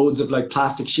I put loads of like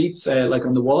plastic sheets like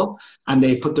on the wall, and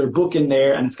they put their book in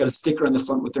there, and it's got a sticker on the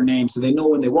front with their name. So they know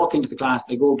when they walk into the class,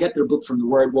 they go get their book from the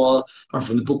word wall or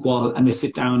from the book wall, and they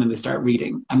sit down and they start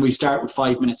reading. And we start with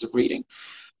 5 minutes of reading.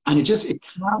 And it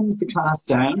calms the class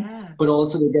down, but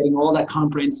also they're getting all that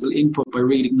comprehensive input by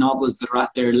reading novels that are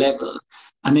at their level.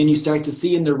 And then you start to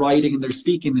see in their writing and their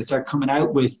speaking, they start coming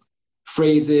out with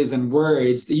phrases and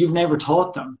words that you've never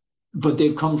taught them, but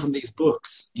they've come from these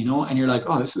books, and you're like,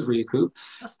 oh, this is really cool.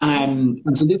 And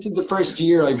so this is the first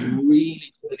year I've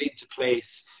really put it into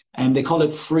place. And they call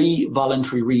it free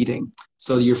voluntary reading.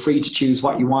 So you're free to choose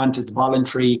what you want. It's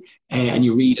voluntary, and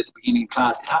you read at the beginning of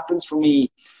class. It happens for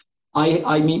me.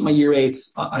 I meet my year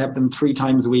 8s. I have them 3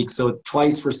 times a week. So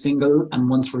twice for single and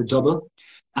once for a double.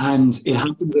 And it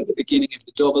happens at the beginning of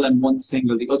the double and one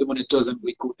single. The other one, it doesn't.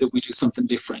 We do something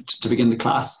different to begin the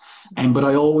class. But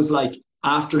I always like,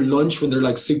 after lunch, when they're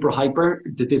like super hyper,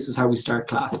 that this is how we start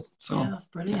class. So that's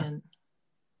brilliant.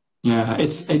 Yeah,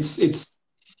 it's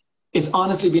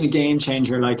honestly been a game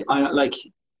changer.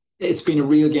 It's been a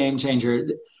real game changer.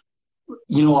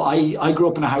 I grew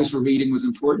up in a house where reading was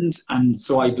important, and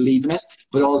so I believe in it.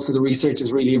 But also the research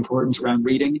is really important around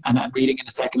reading, and reading in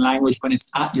a second language when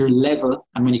it's at your level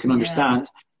and when you can understand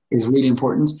is really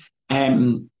important.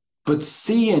 But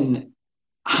seeing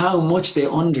how much they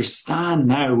understand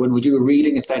now when we do a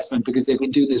reading assessment, because they've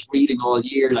been doing this reading all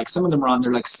year. Like some of them are on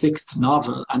their like 6th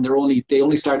novel, and they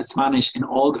only started Spanish in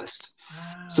August.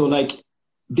 Wow. So like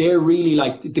they're really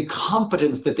like the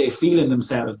competence that they feel in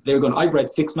themselves. They're going, I've read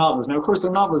 6 novels. Now, of course,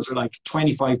 their novels are like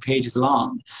 25 pages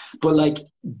long, but like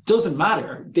doesn't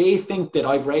matter. They think that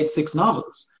I've read 6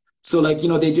 novels. So like,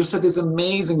 they just have this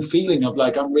amazing feeling of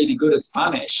like, I'm really good at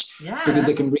Spanish because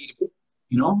they can read a book.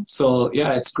 So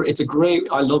yeah, it's a great,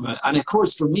 I love it. And of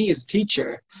course, for me as a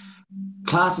teacher,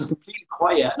 class is completely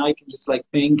quiet and I can just like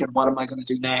think, and what am I going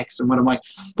to do next? And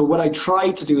but what I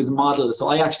try to do is model. So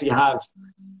I actually have,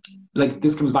 like,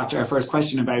 this comes back to our first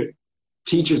question about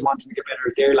teachers wanting to get better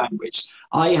at their language.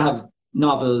 I have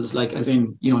novels, like as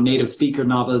in, you know, native speaker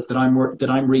novels that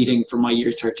I'm reading for my year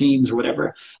 13s or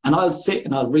whatever. And I'll sit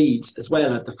and I'll read as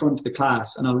well at the front of the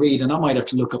class, and I'll read, and I might have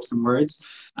to look up some words,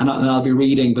 and I'll be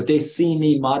reading, but they see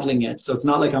me modeling it. So it's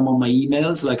not like I'm on my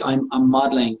emails, like I'm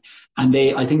modeling, and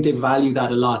I think they value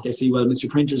that a lot. They see, well, Mr.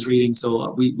 Printer's reading,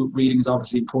 so reading is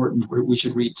obviously important. We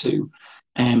should read too.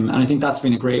 And I think that's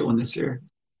been a great one this year.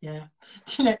 Yeah.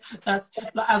 You know, that's,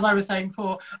 as I was saying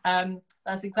before,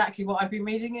 that's exactly what I've been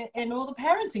reading in all the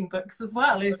parenting books as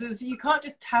well, is you can't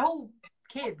just tell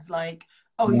kids like,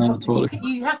 oh, Yeah,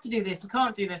 you have to do this, you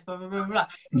can't do this, blah, blah, blah, blah.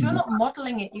 If you're not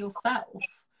modeling it yourself,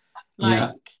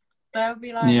 like, they'll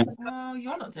be like, well,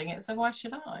 you're not doing it, so why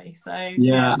should I? So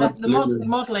the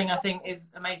modeling, I think, is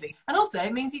amazing. And also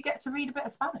it means you get to read a bit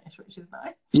of Spanish, which is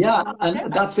nice. Yeah,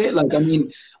 and that's it. Like, I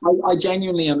mean, I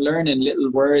genuinely am learning little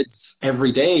words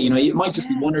every day. You know, it might just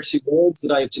be one or two words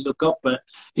that I have to look up, but,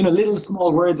 you know, little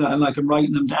small words, and like I'm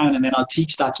writing them down, and then I'll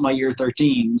teach that to my year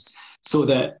 13s so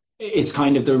that it's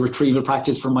kind of the retrieval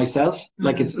practice for myself.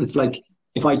 Like, it's like,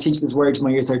 if I teach this word to my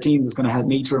year 13s, it's going to help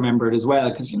me to remember it as well.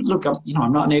 Because, you know, look,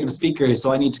 I'm not a native speaker,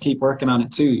 so I need to keep working on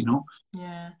it too, you know?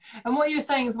 Yeah. And what you were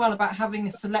saying as well about having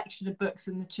a selection of books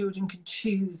and the children can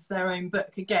choose their own book,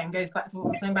 again, goes back to what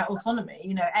we were saying about autonomy.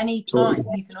 You know, any time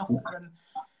you can offer them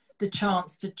the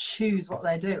chance to choose what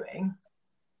they're doing.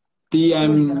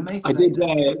 I did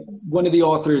one of the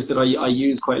authors that I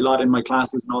use quite a lot in my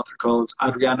class is an author called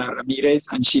Adriana Ramirez,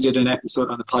 and she did an episode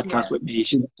on the podcast with me.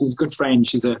 She's a good friend.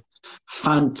 She's a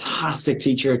fantastic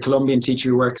teacher, a Colombian teacher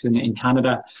who works in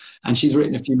Canada, and she's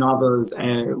written a few novels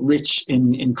rich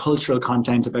in cultural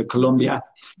content about Colombia.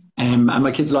 And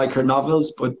my kids like her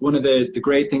novels, but one of the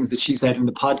great things that she said in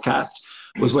the podcast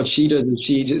was what she does is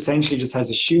she essentially just has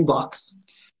a shoebox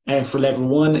for level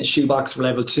 1, a shoebox for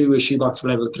level 2, a shoebox for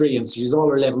level 3. And so she's all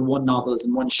her level 1 novels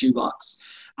in one shoebox.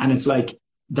 And it's like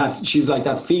that, she's like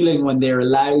that feeling when they're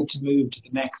allowed to move to the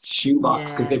next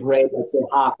shoebox because they've read like the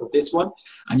half of this one,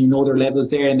 and you know their levels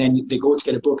there. And then they go to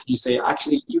get a book and you say,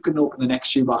 actually, you can open the next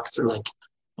shoebox. They're like,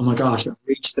 oh my gosh, I've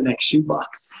reached the next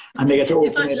shoebox. And they get to open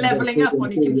it's like leveling up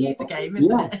on your computer game,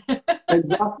 isn't it?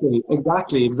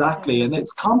 Exactly. And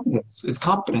it's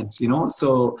competence, you know?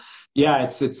 So yeah,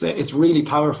 it's really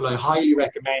powerful. I highly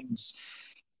recommend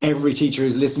every teacher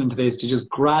who's listening to this to just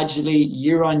gradually,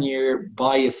 year on year,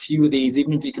 buy a few of these,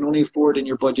 even if you can only afford in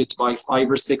your budget to buy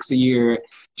 5 or 6 a year,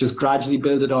 just gradually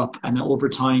build it up. And over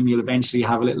time, you'll eventually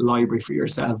have a little library for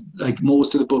yourself. Like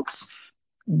most of the books,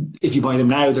 if you buy them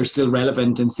now, they're still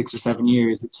relevant in 6 or 7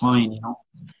 years. It's fine, you know?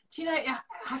 Do you know,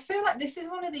 I feel like this is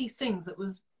one of these things that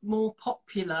was more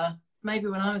popular maybe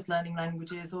when I was learning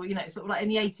languages, or, you know, sort of like in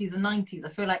the 80s and 90s. I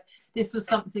feel like this was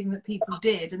something that people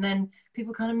did, and then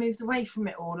people kind of moved away from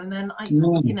it all. And then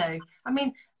you know, I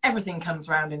mean, everything comes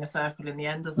round in a circle in the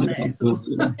end, doesn't it? It's all,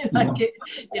 like it,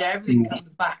 you know, everything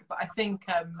comes back. But I think,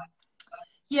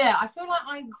 yeah, I feel like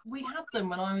we had them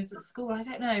when I was at school. I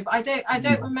don't know, but I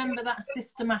don't remember that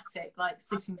systematic, like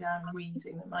sitting down and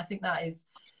reading them. I think that is.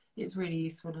 It's really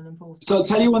useful and important. So I'll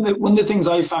tell you one of the things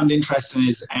I found interesting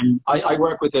is I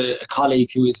work with a colleague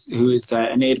who is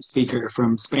a native speaker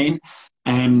from Spain,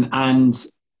 and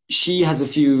she has a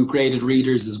few graded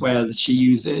readers as well that she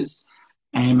uses,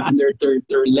 and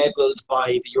they're leveled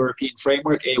by the European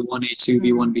framework A1, A2,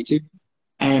 B1,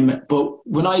 B2. But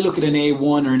when I look at an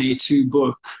A1 or an A2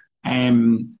 book,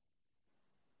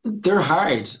 they're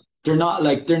hard. They're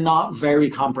not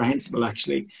very comprehensible,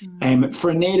 actually.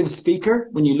 For a native speaker,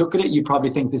 when you look at it, you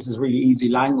probably think this is really easy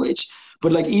language.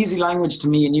 But like easy language to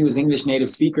me and you as English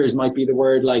native speakers might be the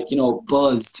word like, you know,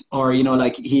 buzzed, or, you know,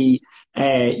 like he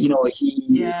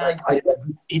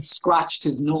scratched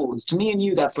his nose. To me and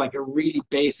you, that's like a really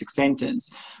basic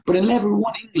sentence. But in level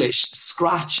 1 English,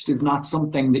 scratched is not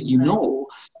something that you know.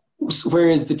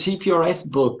 Whereas the TPRS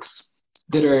books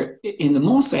that are in the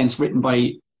most sense written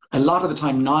by a lot of the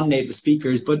time non-native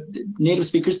speakers, but native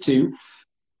speakers too,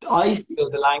 I feel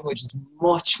the language is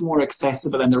much more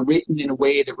accessible, and they're written in a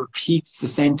way that repeats the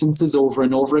sentences over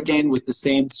and over again with the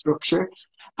same structure.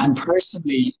 And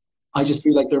personally, I just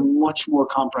feel like they're much more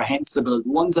comprehensible.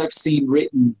 The ones I've seen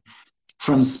written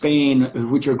from Spain,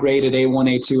 which are graded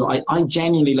A1, A2, I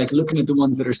genuinely like looking at the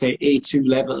ones that are, say, A2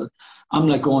 level. I'm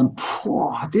like going,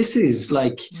 this is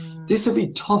like, this would be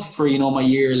tough for, you know, my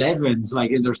year 11s,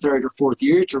 like in their 3rd or 4th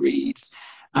year to read.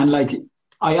 And like,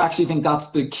 I actually think that's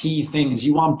the key thing, is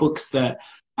you want books that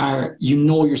are, you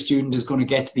know, your student is going to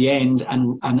get to the end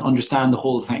and understand the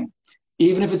whole thing.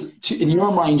 Even if it's, in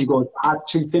your mind, you go, that's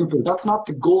too simple. That's not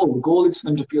the goal. The goal is for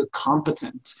them to feel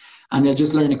competent, and they'll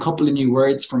just learn a couple of new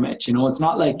words from it. You know, it's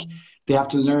not like they have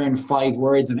to learn 5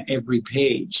 words on every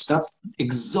page. That's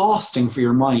exhausting for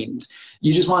your mind.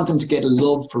 You just want them to get a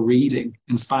love for reading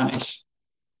in Spanish.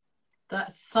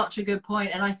 That's such a good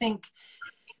point. And I think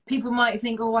people might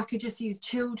think, oh, I could just use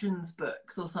children's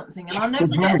books or something. And I'll never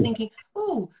forget thinking,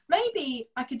 oh, maybe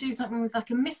I could do something with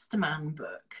like a Mr. Man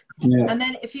book. Yeah. And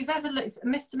then if you've ever looked at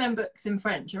Mr. Man books in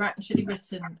French, are actually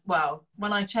written, well,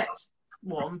 when I checked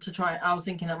one to try, I was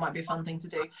thinking that might be a fun thing to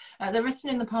do. They're written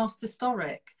in the past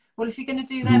historic. Well, if you're going to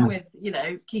do them with, you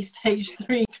know, Key Stage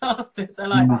 3 classes, they're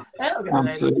like, they're not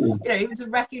going to know, you know, even to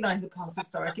recognise a past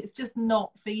historic, it's just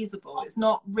not feasible. It's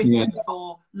not written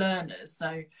for learners.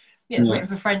 So, yeah, it's written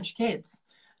for French kids.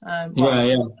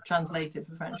 Translated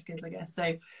for French kids, I guess. So,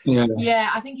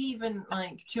 I think even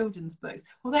like children's books.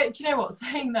 Although, do you know what?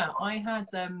 Saying that, I had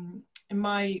in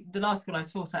the last school I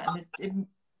taught at,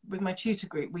 with my tutor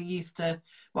group, we used to,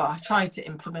 well, I tried to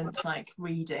implement like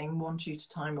reading 1 tutor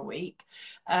time a week.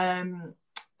 And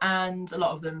a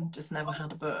lot of them just never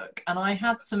had a book. And I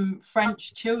had some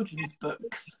French children's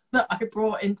books that I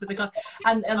brought into the class,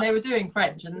 and they were doing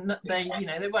French, and they, you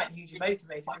know, they weren't hugely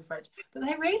motivated with French, but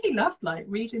they really loved like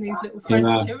reading these little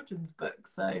French children's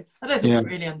books. So I don't think I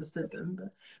really understood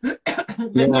them, but,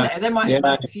 you know, they might have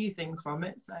learned a few things from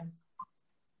it. So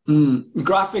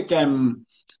graphic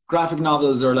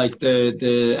novels or like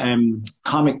the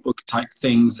comic book type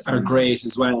things are great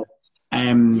as well.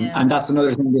 And that's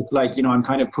another thing that's like, you know, I'm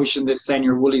kind of pushing this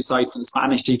Senor Woolley side for the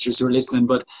Spanish teachers who are listening,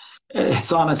 but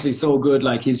it's honestly so good.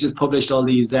 Like, he's just published all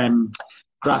these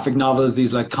graphic novels,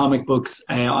 these like comic books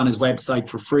on his website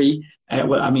for free.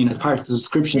 Well, I mean, as part of the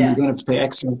subscription, you don't have to pay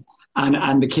extra.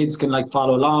 And the kids can like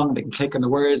follow along. They can click on the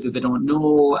words that they don't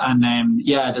know. And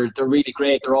they're really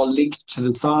great. They're all linked to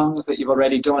the songs that you've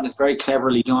already done. It's very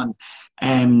cleverly done.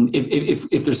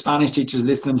 If there's Spanish teachers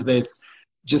listening to this,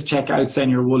 just check out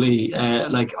Senor Woolley.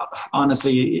 Like,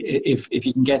 honestly, if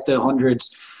you can get the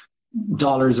 $100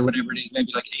 or whatever it is,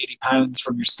 maybe like £80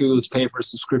 from your school to pay for a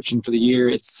subscription for the year,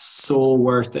 it's so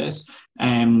worth it.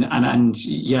 And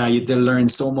they'll learn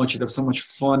so much. You'll have so much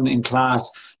fun in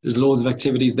class. There's loads of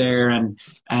activities there, and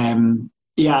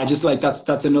just like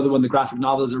that's another one. The graphic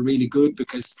novels are really good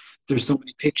because there's so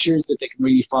many pictures that they can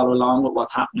really follow along with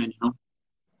what's happening, you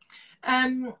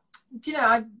know. Do you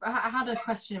know, I had a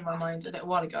question in my mind a little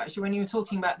while ago, actually, when you were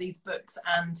talking about these books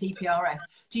and TPRS.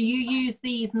 Do you use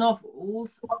these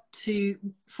novels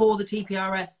for the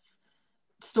TPRS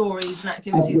stories and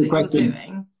activities that you're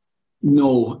doing?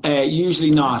 No, usually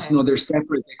not. Okay. No, they're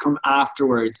separate. They come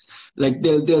afterwards. Like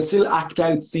they'll still act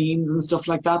out scenes and stuff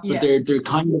like that, but they're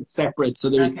kind of separate.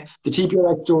 So the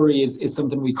TPRS story is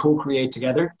something we co-create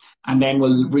together, and then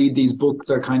we'll read these books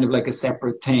are kind of like a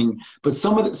separate thing. But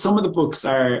some of the books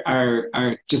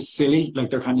are just silly,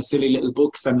 like they're kind of silly little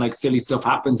books, and like silly stuff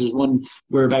happens. There's one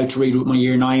we're about to read with my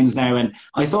year 9s now, and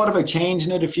I thought about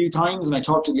changing it a few times, and I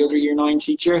talked to the other year 9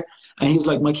 teacher, and he was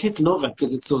like, "My kids love it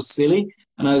because it's so silly."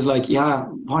 And I was like, yeah,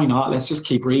 why not? Let's just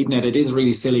keep reading it. It is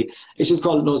really silly. It's just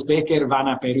called Los Bakers van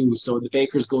a Peru. So the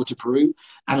bakers go to Peru.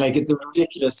 And like, it's a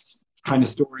ridiculous kind of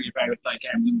story about like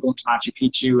them going to Machu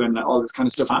Picchu and all this kind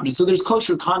of stuff happening. So there's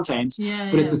cultural content,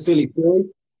 but it's a silly story.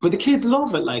 But the kids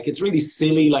love it. Like, it's really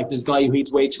silly. Like, there's a guy who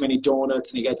eats way too many donuts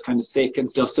and he gets kind of sick and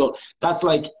stuff. So that's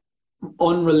like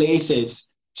unrelated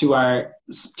to our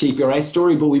TPRS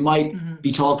story, but we might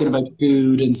be talking about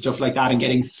food and stuff like that and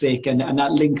getting sick, and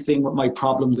that links in with my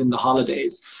problems in the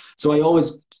holidays. So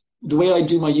the way I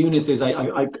do my units is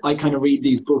I kind of read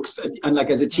these books, and like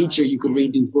as a teacher, you could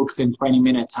read these books in 20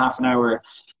 minutes, half an hour,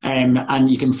 and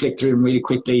you can flick through them really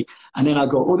quickly. And then I'll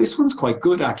go, oh, this one's quite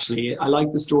good, actually. I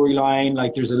like the storyline.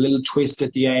 Like, there's a little twist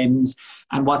at the end.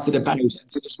 And what's it about? And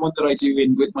so there's one that I do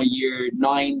with my year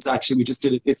 9s, actually. We just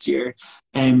did it this year,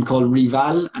 called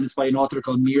Rival. And it's by an author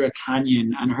called Mira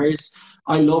Canyon. And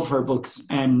I love her books.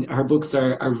 And her books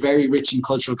are very rich in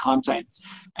cultural content.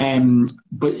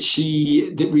 But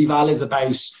the Rival is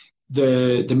about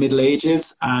the Middle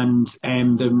Ages and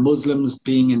the Muslims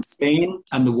being in Spain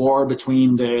and the war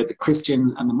between the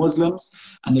Christians and the Muslims.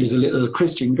 And there's a little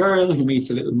Christian girl who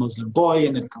meets a little Muslim boy,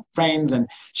 and they become friends, and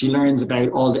she learns about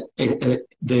all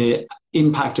the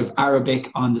impact of Arabic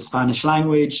on the Spanish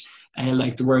language,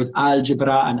 like the words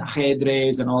algebra and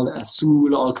ajedrez and all the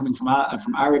asul, all coming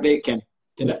from Arabic, and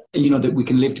that we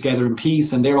can live together in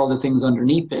peace, and they're all the things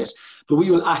underneath it. But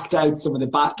we will act out some of the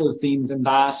battle scenes in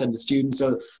that, and the students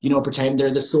will, pretend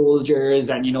they're the soldiers,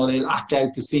 and, they'll act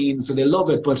out the scenes, so they love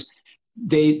it. But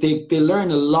they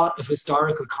learn a lot of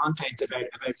historical content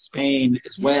about Spain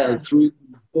as well through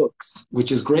books,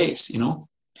 which is great,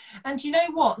 And you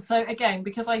know what? So again,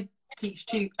 because I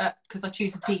because I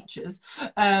tutor teachers,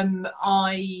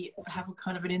 I have a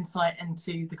kind of an insight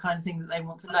into the kind of thing that they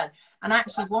want to learn. And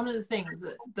actually, one of the things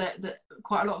that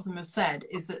quite a lot of them have said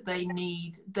is that they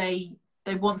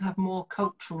want to have more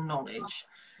cultural knowledge.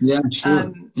 Yeah,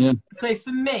 sure. Yeah. So for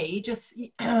me, just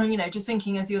just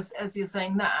thinking as you're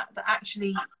saying that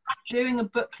actually doing a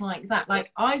book like that,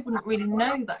 like I wouldn't really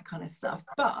know that kind of stuff,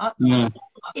 but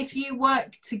if you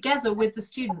work together with the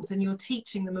students and you're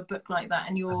teaching them a book like that,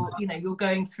 and you're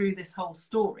going through this whole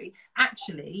story,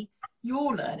 actually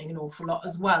you're learning an awful lot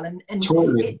as well. And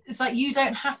totally. It's like you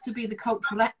don't have to be the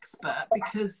cultural expert,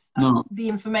 because the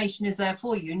information is there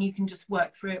for you and you can just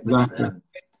work through it with them.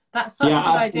 That's such a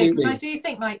good idea, because I do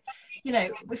think, like,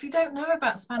 if you don't know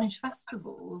about Spanish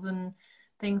festivals and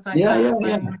things like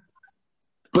that.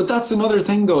 But that's another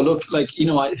thing, though. Look, like,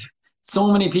 so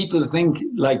many people think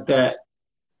like that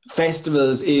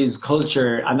festivals is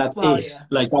culture and that's it. Yeah.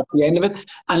 Like, that's the end of it.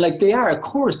 And like, they are, of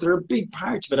course, they're a big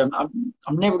part of it.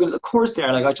 I'm never going to, of course they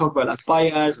are. Like, I talk about Las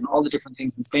Fallas and all the different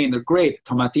things in Spain. They're great.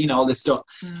 Tomatina, all this stuff.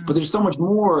 But there's so much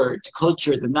more to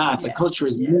culture than that. Like, culture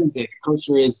is music.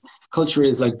 Culture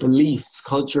is like beliefs.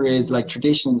 Culture is like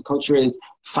traditions. Culture is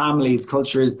families.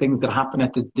 Culture is things that happen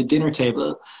at the dinner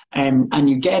table. And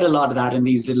you get a lot of that in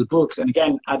these little books. And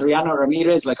again, Adriana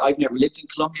Ramirez, like, I've never lived in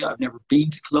Colombia. I've never been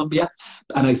to Colombia.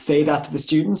 And I say that to the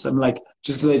students. I'm like,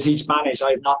 just because I teach Spanish,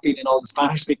 I've not been in all the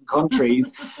Spanish-speaking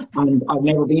countries, and I've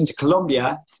never been to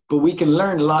Colombia, but we can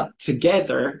learn a lot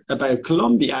together about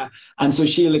Colombia. And so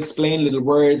she'll explain little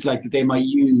words like that they might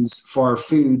use for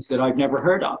foods that I've never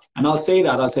heard of. And I'll say,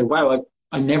 wow,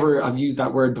 I've used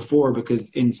that word before,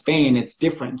 because in Spain it's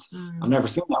different. I've never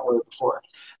seen that word before.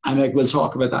 And like, we'll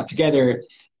talk about that together.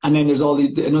 And then there's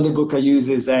another book I use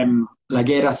is La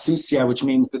Guerra Sucia, which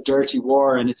means the dirty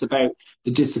war. And it's about the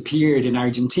disappeared in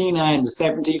Argentina in the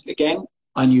 70s. Again,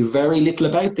 I knew very little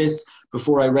about this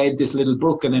before I read this little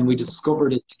book, and then we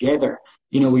discovered it together.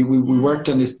 We worked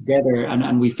on this together,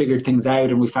 and we figured things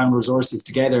out, and we found resources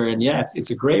together. And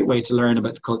it's a great way to learn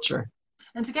about the culture.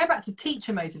 And to go back to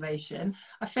teacher motivation,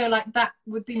 I feel like that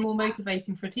would be more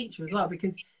motivating for a teacher as well,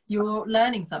 because you're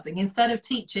learning something instead of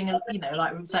teaching,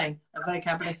 like we were saying, a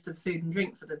vocab list of food and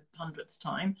drink for the 100th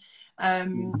time.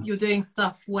 You're doing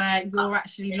stuff where you're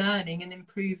actually learning and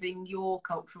improving your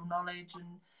cultural knowledge.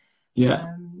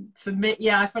 And for me,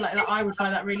 I feel like that I would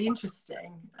find that really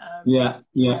interesting.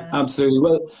 Absolutely.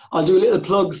 Well, I'll do a little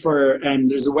plug for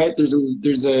there's a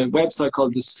website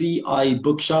called the CI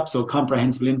Bookshop, so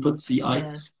Comprehensible Input, CI,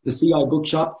 the CI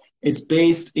Bookshop. It's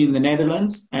based in the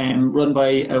Netherlands and run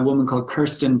by a woman called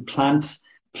Kirsten Plante,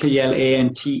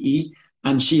 Plante,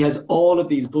 and she has all of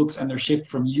these books, and they're shipped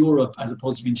from Europe as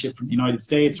opposed to being shipped from the United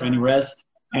States or anywhere else.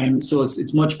 And so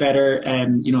it's much better,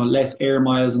 less air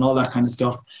miles and all that kind of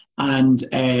stuff. And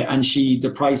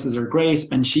the prices are great,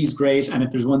 and she's great. And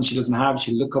if there's ones she doesn't have,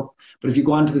 she'll look up. But if you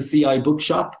go onto the CI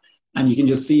Bookshop, and you can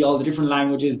just see all the different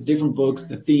languages, the different books,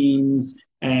 the themes,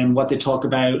 and what they talk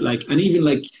about, and even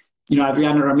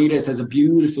Adriana Ramirez has a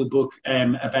beautiful book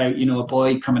about, a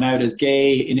boy coming out as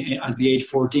gay as the age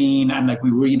 14, and we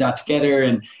read that together,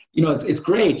 and it's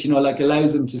great,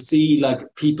 allows them to see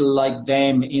people like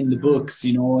them in the books,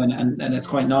 and it's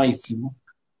quite nice,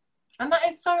 And that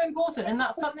is so important, and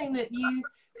that's something that you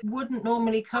wouldn't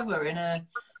normally cover in a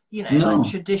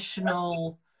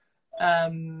traditional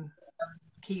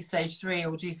Key Stage 3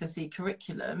 or GCSE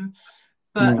curriculum.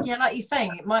 But like you're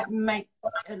saying, it might make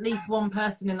at least one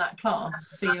person in that class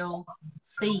feel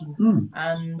seen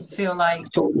and feel like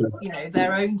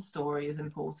their own story is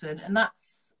important, and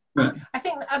that's I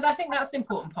think that's an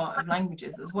important part of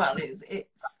languages as well. It's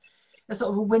a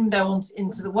sort of a window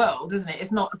into the world, isn't it?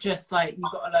 It's not just like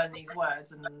you've got to learn these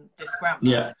words and this grammar.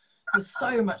 Yeah, there's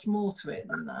so much more to it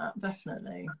than that,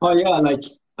 definitely. Oh yeah,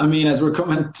 as we're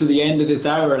coming to the end of this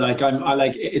hour,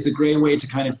 it's a great way to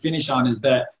kind of finish on is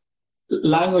that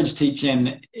language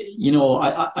teaching,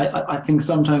 I think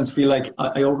sometimes feel like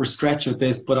I overstretch with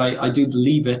this, but I do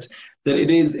believe it, that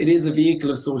it is a vehicle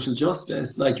of social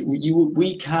justice.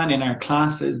 We can, in our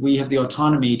classes, we have the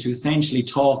autonomy to essentially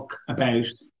talk about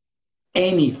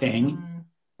anything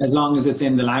as long as it's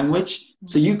in the language.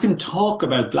 So you can talk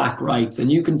about Black rights,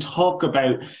 and you can talk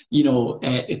about,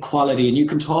 equality, and you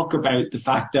can talk about the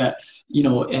fact that,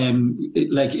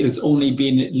 it's only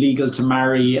been legal to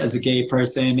marry as a gay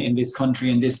person in this country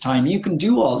in this time. You can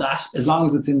do all that as long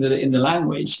as it's in the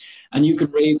language, and you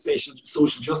can raise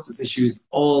social justice issues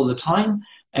all the time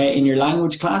in your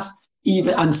language class,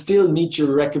 and still meet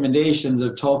your recommendations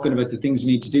of talking about the things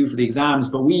you need to do for the exams.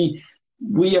 But we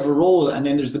have a role, and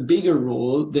then there's the bigger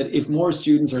role that if more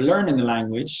students are learning the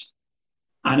language,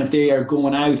 And if they are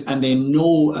going out and they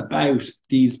know about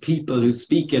these people who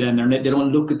speak it, and they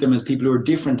don't look at them as people who are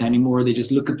different anymore, they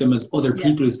just look at them as other Yeah.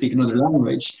 people who speak another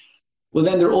language, well,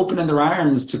 then they're opening their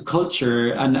arms to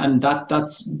culture, and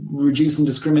that's reducing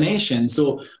discrimination.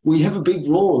 So we have a big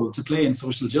role to play in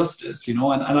social justice, you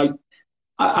know, and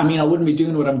I mean, I wouldn't be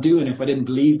doing what I'm doing if I didn't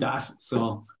believe that.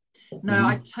 So, No, you know.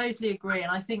 I totally agree.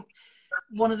 And I think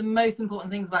one of the most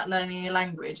important things about learning a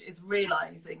language is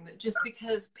realizing that just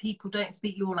because people don't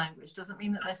speak your language doesn't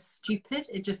mean that they're stupid.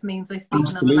 It just means they speak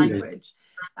Absolutely. another language.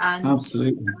 And,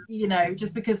 Absolutely. you know,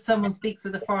 just because someone speaks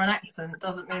with a foreign accent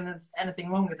doesn't mean there's anything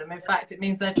wrong with them. In fact, it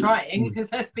means they're trying because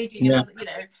they're speaking another, you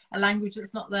know, a language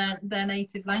that's not their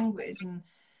native language. And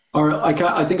Or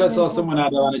I think I saw someone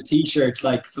had on a T-shirt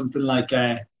like something like,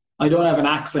 "I don't have an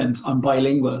accent, I'm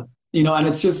bilingual." You know, and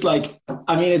it's just like,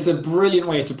 I mean, it's a brilliant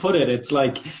way to put it. It's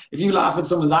like if you laugh at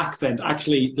someone's accent,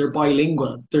 actually they're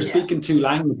bilingual. They're speaking two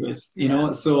languages. You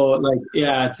know, so like,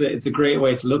 yeah, it's a great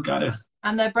way to look at it.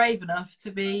 And they're brave enough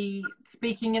to be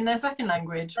speaking in their second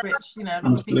language, which, you know, a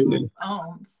lot of people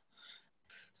aren't.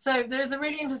 So there's a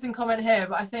really interesting comment here,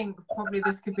 but I think probably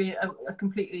this could be a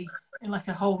completely, like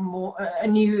a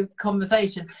new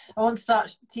conversation. I want to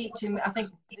start teaching, I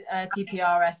think,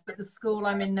 TPRS, but the school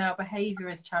I'm in now, behaviour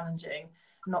is challenging.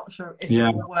 I'm not sure if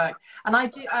it will work. And I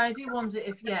do wonder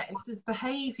if there's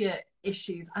behaviour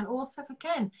issues, and also,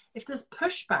 again, if there's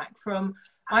pushback from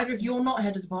either, if you're not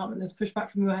head of department, there's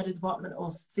pushback from your head of department or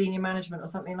senior management or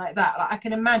something like that. Like, I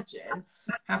can imagine,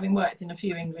 having worked in a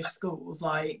few English schools,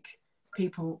 like,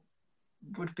 people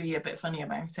would be a bit funny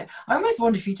about it. I almost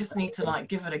wonder if you just need to like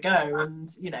give it a go and,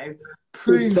 you know,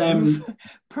 prove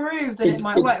that it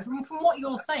might work. From what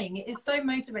you're saying, it is so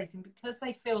motivating because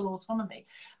they feel autonomy.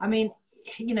 I mean,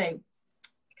 you know,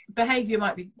 behaviour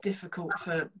might be difficult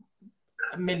for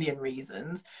a million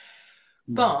reasons,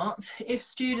 but if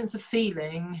students are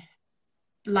feeling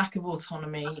lack of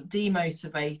autonomy,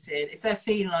 demotivated, if they're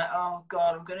feeling like, oh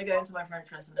God, I'm going to go into my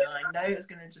French lesson and I know it's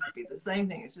going to just be the same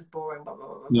thing, it's just boring, blah, blah,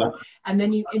 blah, blah. And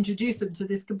then you introduce them to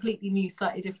this completely new,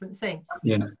 slightly different thing.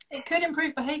 It could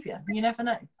improve behaviour. You never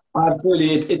know.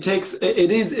 Absolutely.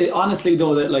 It is honestly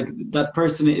though, that like that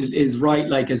person is right,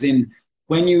 like as in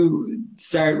when you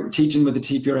start teaching with the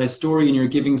TPRS story and you're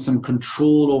giving some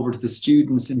control over to the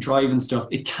students and driving stuff,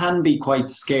 it can be quite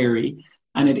scary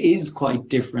and it is quite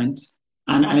different.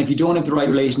 And if you don't have the right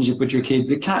relationship with your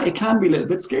kids, it can be a little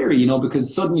bit scary, you know,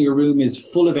 because suddenly your room is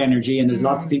full of energy and there's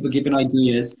lots of people giving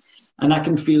ideas, and that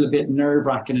can feel a bit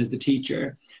nerve-wracking as the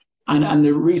teacher. And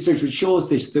the research which shows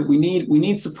this, that we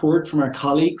need support from our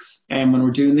colleagues when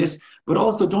we're doing this, but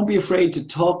also don't be afraid to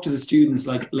talk to the students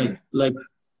like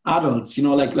adults, you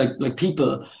know, like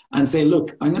people, and say,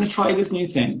 look, I'm going to try this new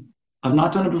thing. I've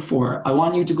not done it before. I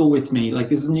want you to go with me. Like,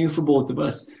 this is new for both of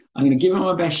us. I'm going to give it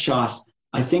my best shot.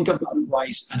 I think I've got it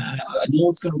right, and I know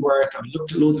it's going to work. I've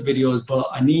looked at loads of videos, but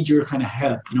I need your kind of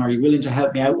help. You know, are you willing to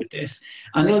help me out with this?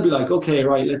 And they'll be like, okay,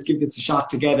 right, let's give this a shot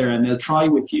together, and they'll try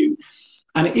with you.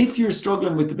 And if you're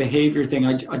struggling with the behavior thing,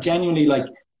 I genuinely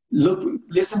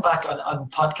listen back on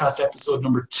podcast episode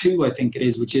number 2, I think it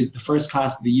is, which is the first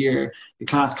class of the year, the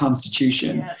class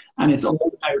constitution. And it's all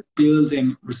about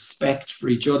building respect for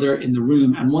each other in the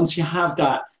room. And once you have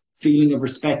that feeling of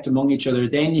respect among each other,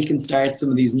 then you can start some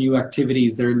of these new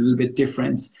activities that are a little bit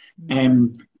different.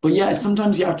 But yeah,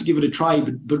 sometimes you have to give it a try,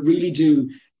 but really do,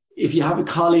 if you have a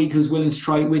colleague who's willing to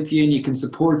try it with you and you can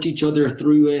support each other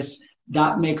through it,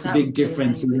 that makes a big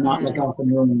difference. And you're not like off on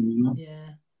your own, you know?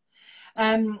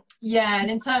 And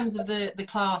in terms of the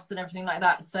class and everything like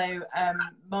that, so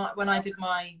when I did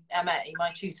my MA,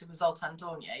 my tutor was Zoltan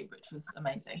Dornier, which was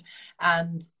amazing,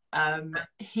 and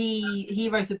he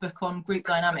wrote a book on group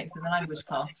dynamics in the language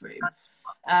classroom,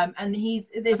 and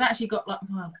there's actually got like,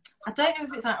 well, I don't know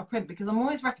if it's out of print because I'm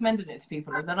always recommending it to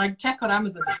people, and then I check on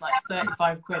Amazon, it's like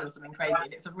 35 quid or something crazy,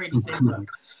 and it's a really thin book.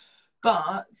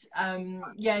 But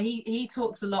he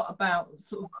talks a lot about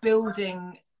sort of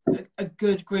building a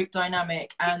good group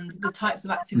dynamic and the types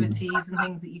of activities and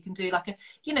things that you can do, like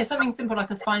something simple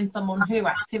like a find someone who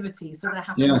activity, so they're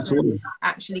having to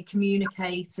actually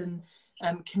communicate and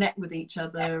connect with each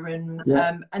other, and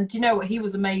do you know what, he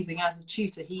was amazing as a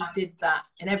tutor. He did that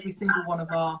in every single one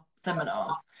of our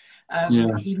seminars.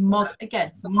 He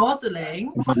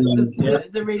modeling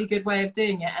the really good way of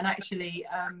doing it, and actually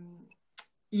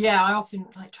I often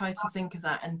try to think of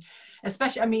that, and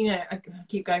especially, I mean, I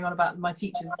keep going on about my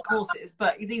teachers' courses,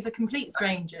 but these are complete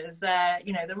strangers. They're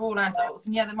all adults,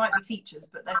 and there might be teachers,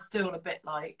 but they're still a bit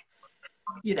like,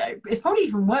 it's probably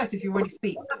even worse if you already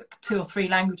speak 2 or 3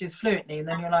 languages fluently, and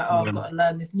then you're like, oh, I've got to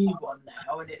learn this new one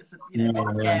now, and it's a bit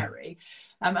scary.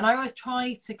 And I always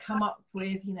try to come up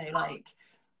with,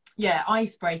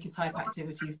 icebreaker type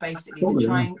activities, basically, Oh, to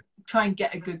yeah. try and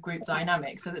get a good group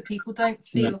dynamic, so that people don't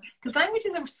feel, because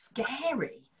languages are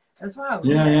scary as well.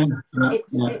 Yeah, yeah, yeah,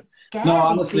 It's No, scary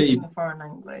honestly, speaking a foreign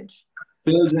language.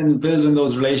 building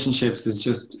those relationships is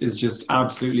just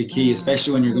absolutely key,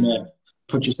 especially when you're going to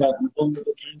put yourself in a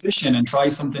vulnerable transition and try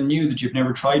something new that you've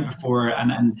never tried before,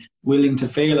 and willing to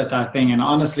fail at that thing. And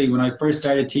honestly, when I first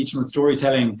started teaching with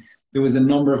storytelling, there was a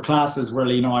number of classes where,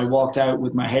 you know, I walked out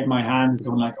with my head in my hands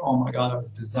going like, oh my God, I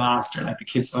was a disaster. Like the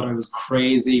kids thought I was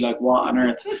crazy. Like what on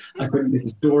earth? I couldn't get the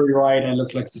story right. I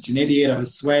looked like such an idiot. I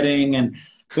was sweating.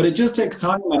 But it just takes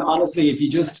time. And honestly, if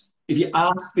you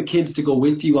ask the kids to go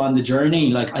with you on the journey,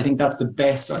 like I think that's the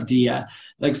best idea.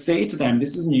 Like say to them,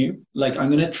 this is new. Like I'm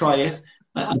going to try it.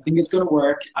 I think it's going to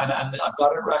work, and I've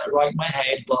got it right in my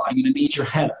head, but I'm going to need your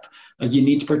help. Like you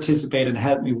need to participate and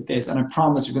help me with this, and I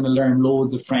promise you're going to learn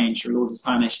loads of French or loads of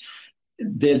Spanish.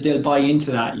 They'll buy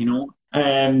into that, you know.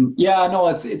 Yeah, no,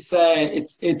 it's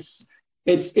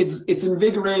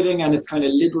invigorating, and it's kind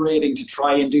of liberating to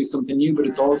try and do something new, but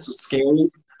it's Yeah, also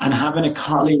scary. And having a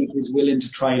colleague who's willing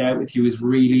to try it out with you is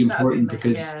really that'd be important, amazing.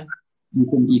 because Yeah,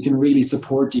 you can really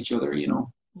support each other, you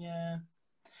know. yeah.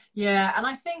 Yeah, and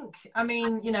I think, I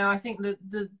mean, you know, I think that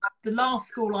the last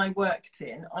school I worked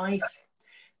in,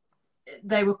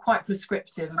 they were quite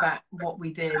prescriptive about what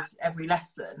we did every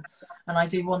lesson, and I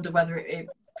do wonder whether it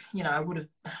you know, I would have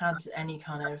had any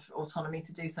kind of autonomy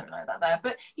to do something like that there.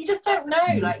 But you just don't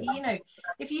know. Like, you know,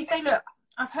 if you say, look,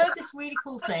 I've heard this really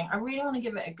cool thing, I really want to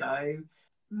give it a go.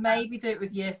 Maybe do it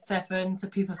with year 7, so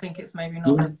people think it's maybe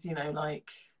not Yeah, as, you know, like,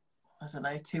 I don't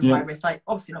know, too high yeah, risk. Like,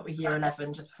 obviously not with year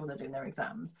 11, just before they're doing their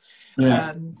exams.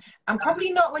 yeah. And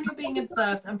probably not when you're being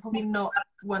observed, and probably not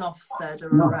when Ofsted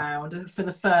are No, around for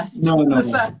the no, no,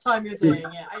 the no. first time you're Just doing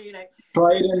it. You know,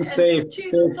 try it in and safe, choose a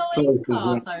safe nice places.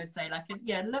 class, I would say, like a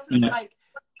lovely, Yeah, like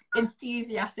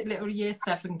enthusiastic little year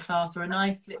 7 class, or a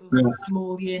nice little yeah,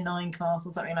 small year 9 class,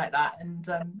 or something like that. And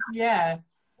yeah,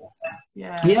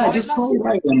 yeah. I would Just love.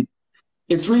 try it out. And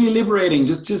it's really liberating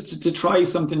just to try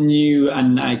something new,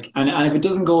 and like, and if it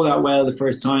doesn't go that well the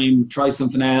first time, try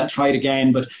something else, try it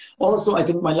again. But also, I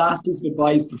think my last piece of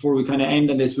advice before we kind of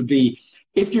end on this would be,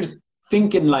 if you're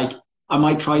thinking like, I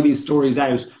might try these stories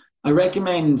out, I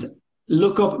recommend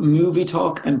look up Movie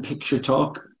Talk and Picture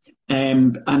Talk.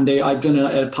 And I've done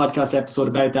a podcast episode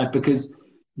about that, because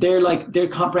they're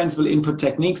comprehensible input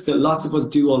techniques that lots of us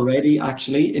do already,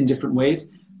 actually, in different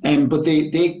ways. But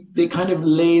they kind of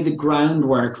lay the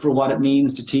groundwork for what it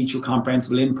means to teach with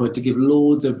comprehensible input, to give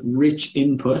loads of rich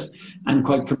input and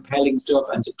quite compelling stuff,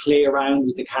 and to play around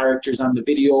with the characters on the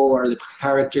video or the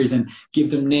characters, and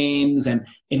give them names and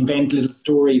invent a little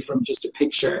story from just a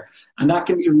picture. And that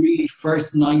can be a really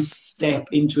first nice step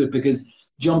into it, because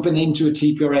jumping into a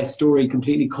TPRS story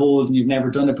completely cold and you've never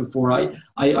done it before, I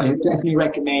definitely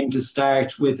recommend to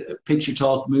start with Picture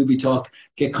Talk, Movie Talk,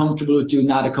 get comfortable with doing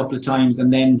that a couple of times,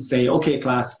 and then say, okay,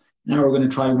 class, now we're going to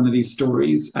try one of these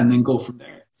stories, and then go from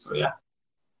there. So, yeah.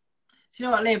 Do you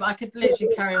know what, Liam? I could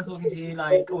literally carry on talking to you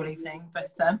like all evening,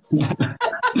 but But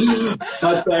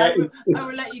I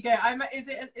will let you go.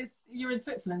 You're in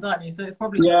Switzerland, aren't you? So it's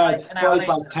probably yeah, like it's an hour 10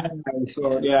 now. So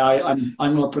later. yeah,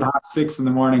 I'm up at 6:30 in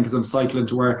the morning because I'm cycling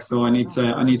to work. So I need to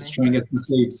Blimey. try and get some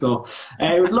sleep. So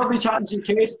it was lovely chatting to you,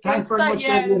 Kate. Thanks very much, It was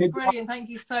everyone. brilliant. Thank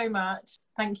you so much.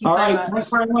 Thank you All so right, much. thanks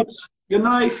very much. Good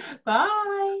night.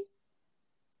 Bye.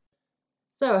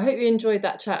 So I hope you enjoyed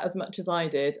that chat as much as I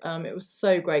did. It was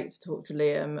so great to talk to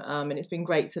Liam, and it's been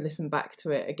great to listen back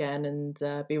to it again and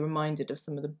be reminded of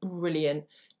some of the brilliant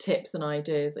tips and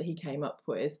ideas that he came up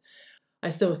with.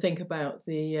 I still think about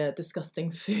the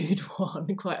disgusting food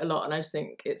one quite a lot, and I just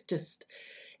think it's just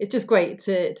great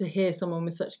to hear someone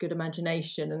with such good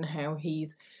imagination and how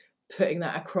he's putting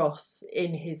that across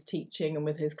in his teaching and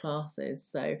with his classes.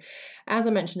 So, as I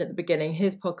mentioned at the beginning,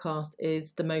 his podcast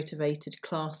is The Motivated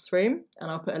Classroom,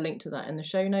 and I'll put a link to that in the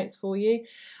show notes for you.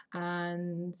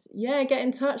 And yeah, get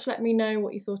in touch, let me know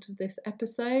what you thought of this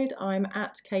episode. I'm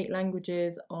at Kate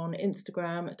Languages on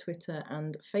Instagram, Twitter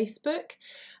and Facebook,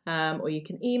 or you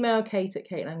can email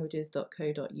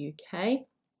kate@katelanguages.co.uk.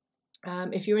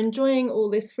 If you're enjoying all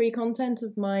this free content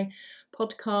of my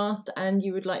podcast and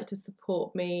you would like to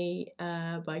support me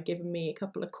by giving me a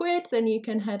couple of quid, then you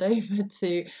can head over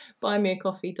to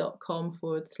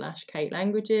buymeacoffee.com/Kate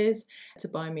Languages to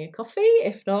buy me a coffee.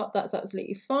 If not, that's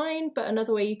absolutely fine. But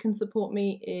another way you can support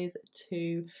me is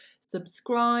to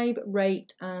subscribe,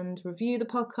 rate and review the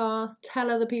podcast, tell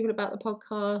other people about the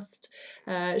podcast,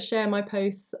 share my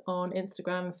posts on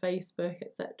Instagram, Facebook,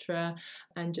 etc.,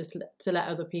 and just to let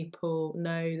other people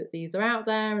know that these are out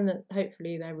there and that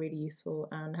hopefully they're really useful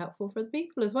and helpful for other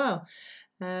people as well.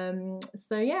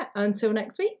 So yeah, until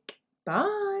next week.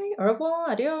 Bye. Au revoir.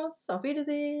 Adios. Auf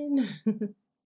Wiedersehen.